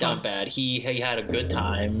was not down bad. He had a good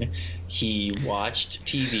time. He watched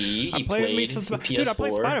TV. He played the PS4. Dude, I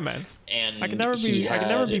played Spider-Man. And I can never be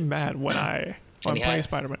mad when I'm playing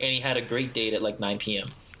Spider-Man. And he had a great date at like 9 p.m.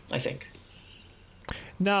 I think.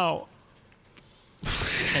 Now,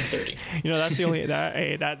 10:30. You know, that's the only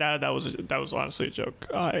that was honestly a joke.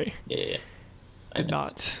 I did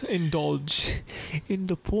not indulge in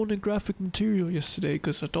the pornographic material yesterday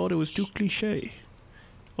because I thought it was too cliche.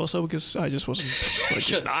 Also, because I just wasn't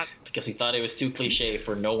just not. Because he thought it was too cliche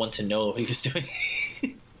for no one to know what he was doing.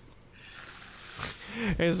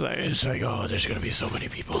 It's like, oh, there's gonna be so many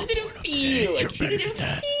people. He didn't feel like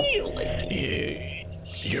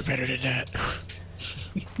You're better than that.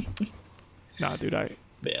 Nah, dude,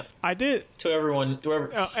 Yeah. I did. To everyone,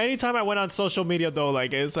 anytime I went on social media though,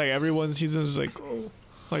 like it's like everyone's just like, oh,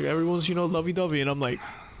 like everyone's lovey-dovey, and I'm like,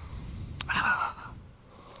 I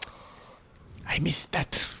missed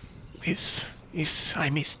that. I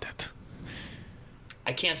missed that.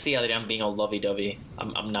 I can't see Adrian being all lovey-dovey.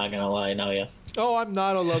 I'm not gonna lie now, yeah. Oh, I'm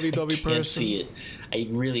not a lovey-dovey person. I can't see it. I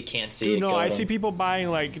really can't see it. No, I see people buying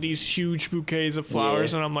like these huge bouquets of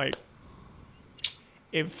flowers, and I'm like,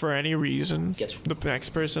 if for any reason the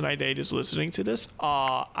next person I date is listening to this,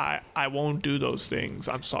 I won't do those things.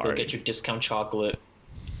 I'm sorry. Go get your discount chocolate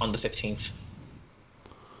on the 15th.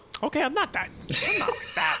 Okay, I'm not that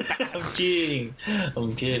bad. I'm kidding.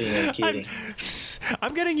 I'm getting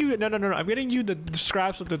you. No. I'm getting you the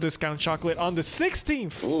scraps of the discount chocolate on the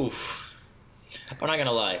 16th. Oof. I'm not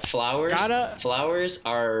gonna lie. Flowers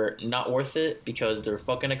are not worth it because they're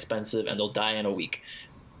fucking expensive and they'll die in a week.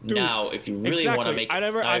 Dude, now, if you really want to make,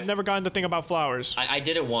 I've never gotten the thing about flowers. I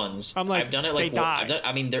did it once. I'm like, I've done it like they die.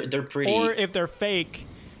 I mean, they're pretty. Or if they're fake,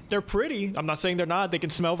 they're pretty. I'm not saying they're not. They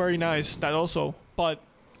can smell very nice. That also, but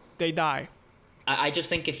they die. I just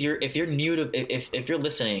think if you're new to if you're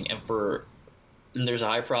listening and there's a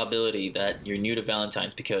high probability that you're new to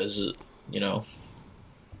Valentine's because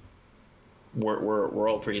we're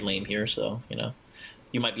all pretty lame here, so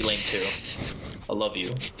you might be lame too. I love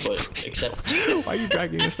you, but except why are you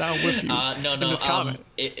dragging this down with you? No. In this comment.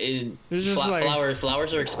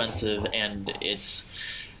 Flowers are expensive and it's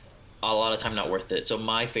a lot of time not worth it. So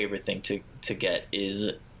my favorite thing to get is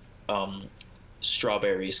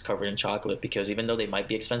strawberries covered in chocolate because even though they might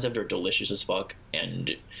be expensive, they're delicious as fuck.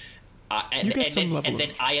 And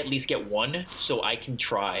then I at least get one so I can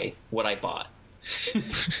try what I bought.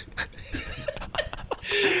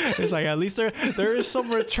 It's like at least there is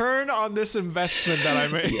some return on this investment that I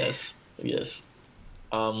made. Yes.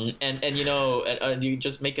 And you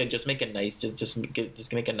just make a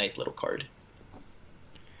nice little card.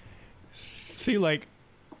 See, like,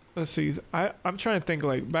 let's see. I'm trying to think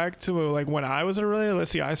like back to like when I was in a relationship.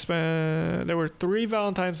 Let's see. There were 3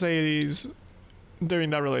 Valentine's Days during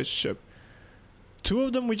that relationship. 2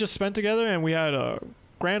 of them we just spent together and we had a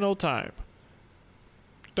grand old time.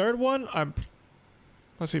 Third one,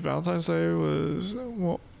 let's see, Valentine's Day was...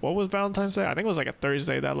 What was Valentine's Day? I think it was like a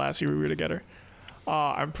Thursday that last year we were together.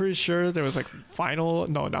 I'm pretty sure there was like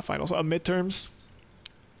midterms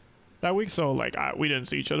that week. So like we didn't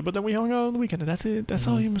see each other, but then we hung out on the weekend and that's it. That's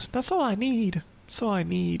all I need. That's all I need. That's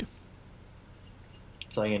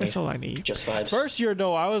all I need. Just vibes. First year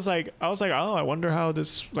though, I was like, oh, I wonder how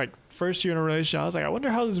this, like, first year in a relationship, I was like, I wonder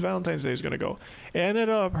how this Valentine's Day is gonna go. It ended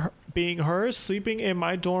up being her sleeping in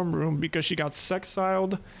my dorm room because she got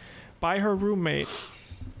sexiled by her roommate,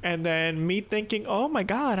 and then me thinking, oh my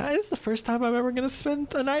god, it's the first time I'm ever gonna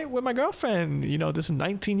spend a night with my girlfriend. This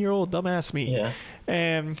 19-year-old dumbass me. Yeah.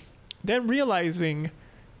 And then realizing,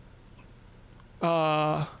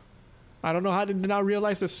 I don't know how to not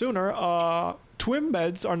realize this sooner. Twin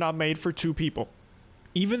beds are not made for 2 people,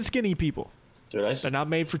 even skinny people. Dude, they're not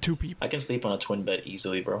made for 2 people. I can sleep on a twin bed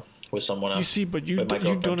easily, bro, with someone else. You see, but you've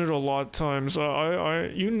done it a lot of times.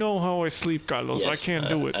 You know how I sleep, Carlos. Yes, I can't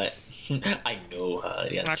do it. I know how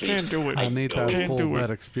Alien I sleeps. can't do it. I need know. that Can't full do it.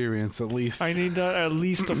 bed experience at least. I need that at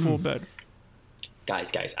least a full bed.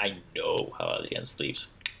 Guys, I know how Alien sleeps.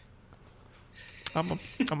 I'm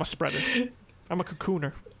a spreader. I'm a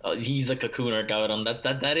cocooner. He's a cocooner, cabrón.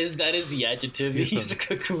 That is the adjective. He's a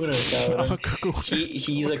cocooner, I'm a cabrón. cocooner.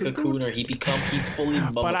 He's a cocooner. He fully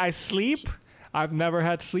But I sleep. I've never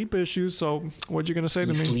had sleep issues, so what you gonna say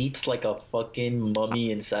to He me? sleeps like a fucking mummy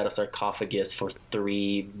inside a sarcophagus for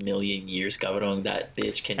 3 million years, cabrón. That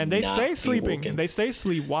bitch can. And they stay be sleeping. woken. They stay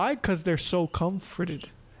asleep. Why? Because they're so comforted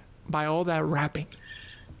by all that wrapping.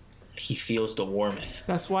 He feels the warmth.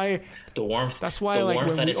 That's why. The warmth. That's why, the like, warmth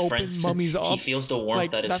when that we his open friends. mummies He up, feels the warmth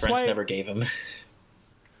like, that his that's friends why- never gave him.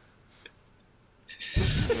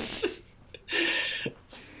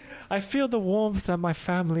 I feel the warmth that my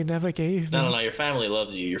family never gave me. No. Your family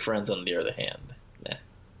loves you. Your friends, on the other hand, nah.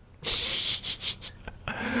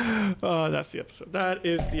 That's the episode. That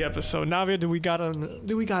is the episode. Navia, do we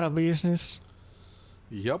got a business?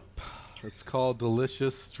 Yep. It's called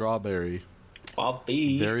Delicious Strawberry.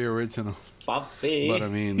 Poppy. Very original. Poppy. But I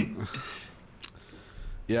mean,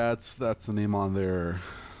 yeah, that's the name on their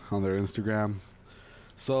Instagram.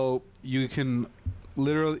 So you can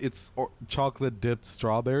literally, it's chocolate dipped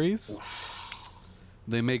strawberries.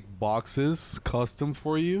 They make boxes custom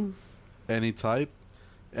for you, any type,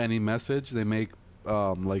 any message. They make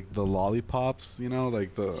like the lollipops, you know,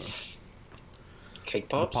 like the Cake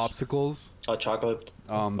the pops. popsicles. Oh, chocolate.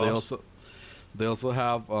 They also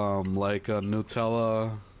have like a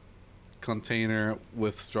Nutella container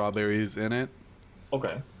with strawberries in it.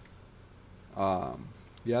 Okay.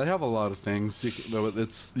 Yeah, they have a lot of things.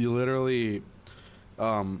 You literally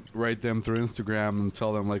write them through Instagram and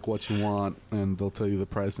tell them like what you want, and they'll tell you the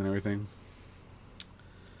price and everything.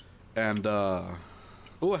 And I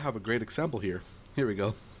have a great example here. Here we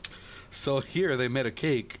go. So here they made a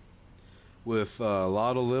cake with a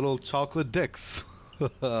lot of little chocolate dicks.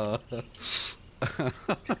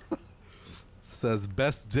 Says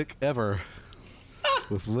best dick ever.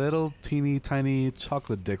 With little teeny tiny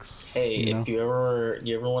chocolate dicks. Hey, you know? if you ever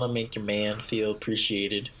want to make your man feel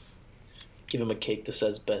appreciated, give him a cake that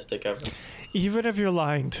says "best dick ever." Even if you're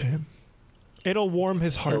lying to him, it'll warm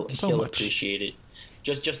his heart so He'll much. appreciate it.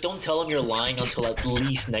 Just don't tell him you're lying until at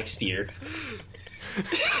least next year.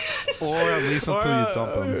 Or at least until you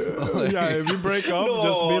dump him. Yeah, if you break up,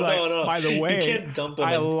 just be like, by the way, you can't dump him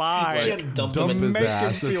I and- lied. You can't dump, Dump him his and, Make him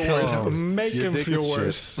ass. feel It's worse. so- Make your him dick feel is shit.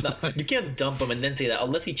 worse. No, you can't dump him and then say that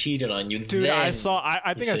unless he cheated on you. Dude, then I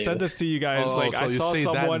think I say sent that. this to you guys. Oh, like so I you saw say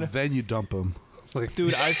someone. that, then you dump him. Like,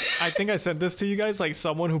 Dude, I think I sent this to you guys. Like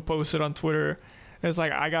someone who posted on Twitter. It's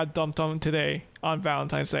like I got dumped on today on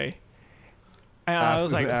Valentine's Day, and I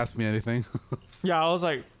was like, ask me anything. yeah, I was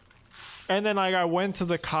like, and then like I went to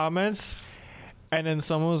the comments, and then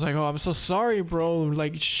someone was like, "Oh, I'm so sorry, bro.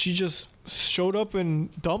 Like she just showed up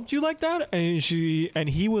and dumped you like that," and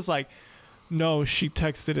he was like, "No, she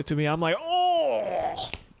texted it to me." I'm like,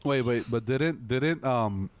 "Oh." Wait, but didn't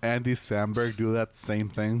Andy Samberg do that same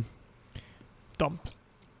thing? Dump.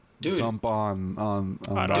 Dude, I Dump on don't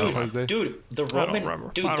Valentine's Day? dude, the don't Roman,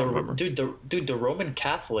 remember. dude, I don't remember. the Roman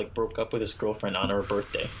Catholic broke up with his girlfriend on her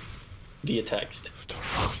birthday, via text.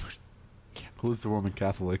 Who's the Roman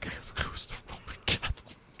Catholic? Who's the Roman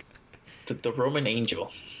Catholic? The Roman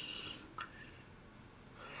angel.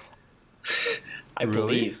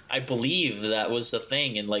 Really? I believe that was the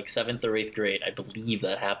thing in like 7th or 8th grade. I believe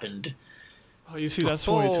that happened. Oh, you see, that's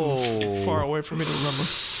way too Oh. far away for me to remember.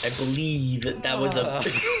 I believe that was a.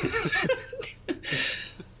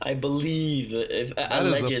 I believe if That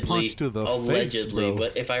is a allegedly, punch to the face, allegedly, bro.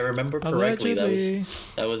 but if I remember correctly, Allegedly.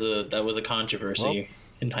 that was a controversy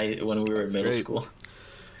when we were in middle great. school.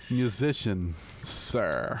 Musician,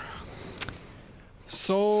 sir.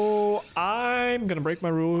 So I'm gonna break my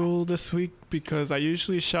rule this week because I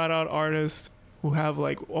usually shout out artists who have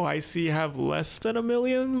like have less than 1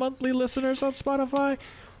 million monthly listeners on Spotify.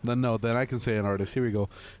 Then I can say an artist. Here we go.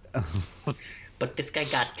 But this guy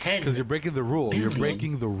got 10. Because you're breaking the rule. You're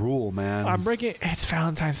breaking the rule, man. I'm breaking. It's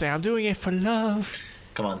Valentine's Day. I'm doing it for love.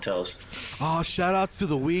 Come on, tell us. Oh, shout outs to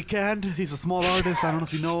The Weeknd. He's a small artist. I don't know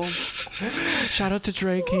if you know him. Shout out to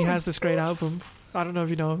Drake. He has this great album. I don't know if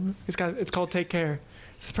you know him. It's called Take Care.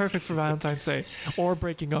 It's perfect for Valentine's Day or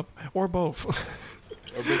breaking up or both.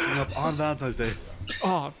 Or breaking up on Valentine's Day.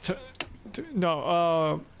 Oh,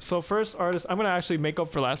 no. So first artist, I'm gonna actually make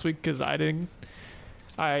up for last week because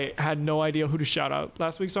I had no idea who to shout out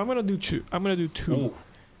last week. So I'm gonna do two. Ooh.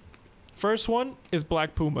 First one is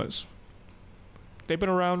Black Pumas. They've been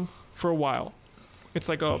around for a while. It's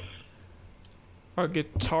like a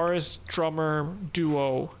guitarist drummer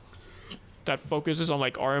duo. that focuses on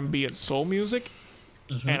like R&B and soul music.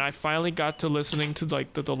 And I finally got to listening to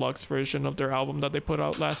like the deluxe version of their album that they put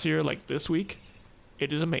out last year, like this week.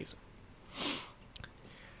 It is amazing.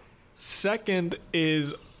 Second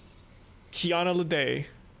is Kiana Lede,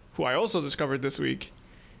 who I also discovered this week,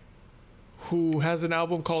 who has an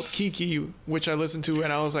album called Kiki, which I listened to,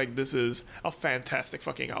 and I was like, this is a fantastic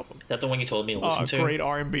fucking album. Is that the one you told me to listen to? Great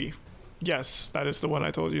R&B. Yes, that is the one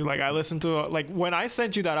I told you. Like, I listened to, like, when I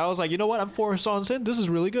sent you that, I was like, you know what? I'm 4 songs in. This is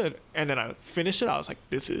really good. And then I finished it. I was like,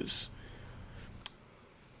 this is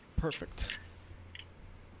perfect.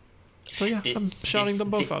 So, yeah, I'm shouting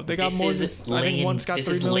them both out. They got more than, I think one's got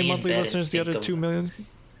 3 million monthly listeners, the other 2 million.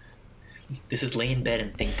 This is lay in bed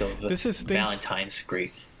and think of Valentine's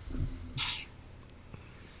great.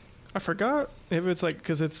 I forgot if it's like,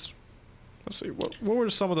 because it's, let's see, what were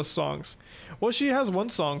some of the songs? Well, she has one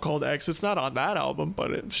song called X. It's not on that album,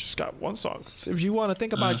 but she's got one song. So if you want to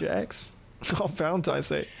think about your ex on Valentine's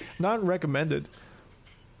Day, not recommended.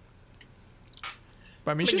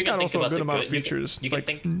 But I mean, she's got also a good amount of features. You can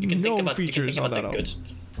think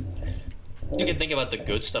about the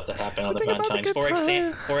good stuff that happened on the Valentine's.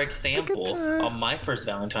 For example, on my first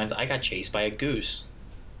Valentine's, I got chased by a goose.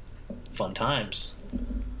 Fun times.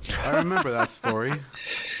 I remember that story.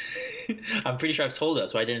 I'm pretty sure I've told that,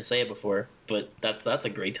 so I didn't say it before. But that's a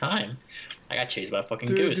great time. I got chased by a fucking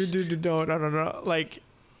goose. No. Like,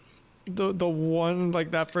 the one,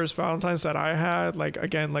 like, that first Valentine's that I had, like,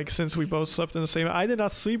 again, like, since we both slept in the same, I did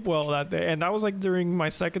not sleep well that day. And that was, like, during my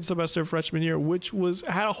second semester of freshman year, which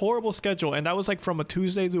had a horrible schedule. And that was, like, from a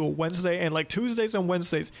Tuesday to a Wednesday. And, like, Tuesdays and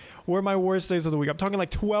Wednesdays were my worst days of the week. I'm talking,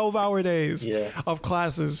 like, 12-hour days of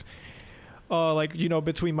classes. Like, you know,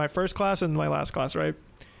 between my first class and my last class, right?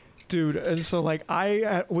 Dude, and so, like,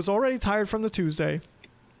 I was already tired from the Tuesday.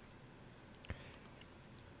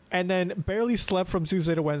 And then barely slept from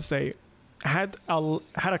Tuesday to Wednesday. Had a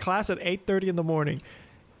class at 8:30 in the morning.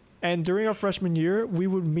 And during our freshman year, we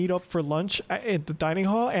would meet up for lunch at the dining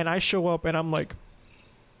hall. And I show up and I'm like,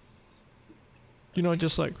 you know,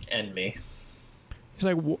 just like. And me. He's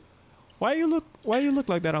like, why you look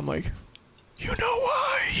like that? I'm like, you know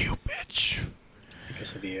why, you bitch.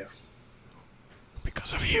 Because of you.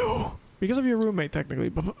 Because of you. Because of your roommate, technically.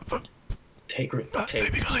 But take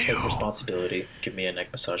responsibility. Give me a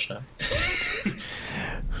neck massage now.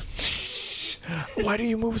 Why do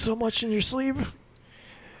you move so much in your sleep?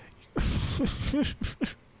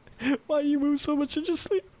 Why do you move so much in your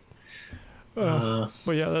sleep? But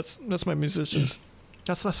yeah, that's my musicians.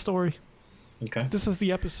 That's my story. Okay. This is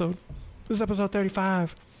the episode. This is episode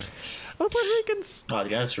 35. Oh, Puerto Ricans. Oh,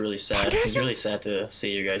 that's really sad. It's really sad to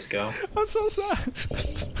see you guys go. I'm so sad.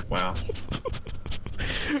 Wow.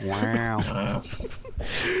 Wow.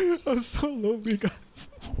 I'm so lonely, guys.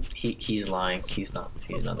 He's lying. He's not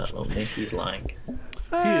that lonely. He's lying.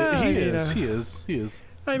 He is.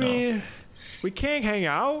 I mean, we can't hang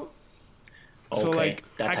out. Okay. So, like,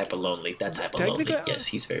 that type of lonely. Yes,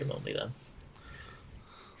 he's very lonely then.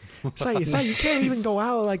 It's like you can't even go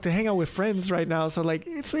out like to hang out with friends right now. So like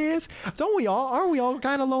it's aren't we all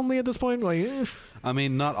kind of lonely at this point? Like, I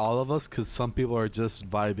mean, not all of us, because some people are just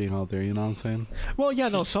vibing out there. You know what I'm saying? Well, yeah,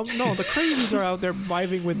 the crazies are out there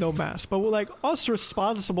vibing with no mask, but we're like us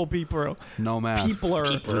responsible people. No mask. People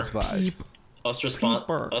are just vibes. Us respond.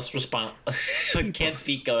 I can't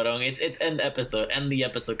speak, cabrón. It's end episode. End the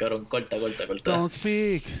episode, cabrón. Corta. Don't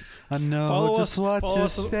speak. I know just what you're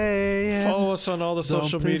saying. Follow us on all the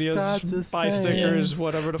social medias. Buy stickers,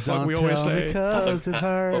 whatever the fuck we always say.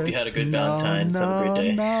 Hope you had a good Valentine's. Have a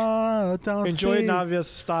great day. Don't enjoy speak. Navia's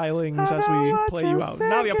stylings as we play you out.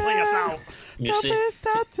 Navia, play us out.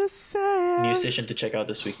 Musician to check out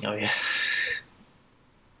this week, Navia.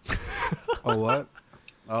 Oh, what?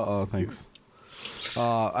 Uh-oh, thanks.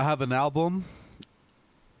 I have an album.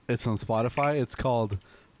 It's on Spotify. It's called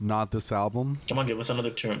Not This Album. Come on, give us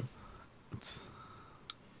another tune.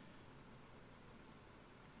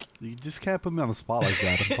 You just can't put me on the spot like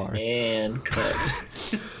that. I'm sorry. And cut.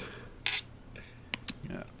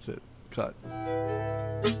 Yeah, that's it. Cut.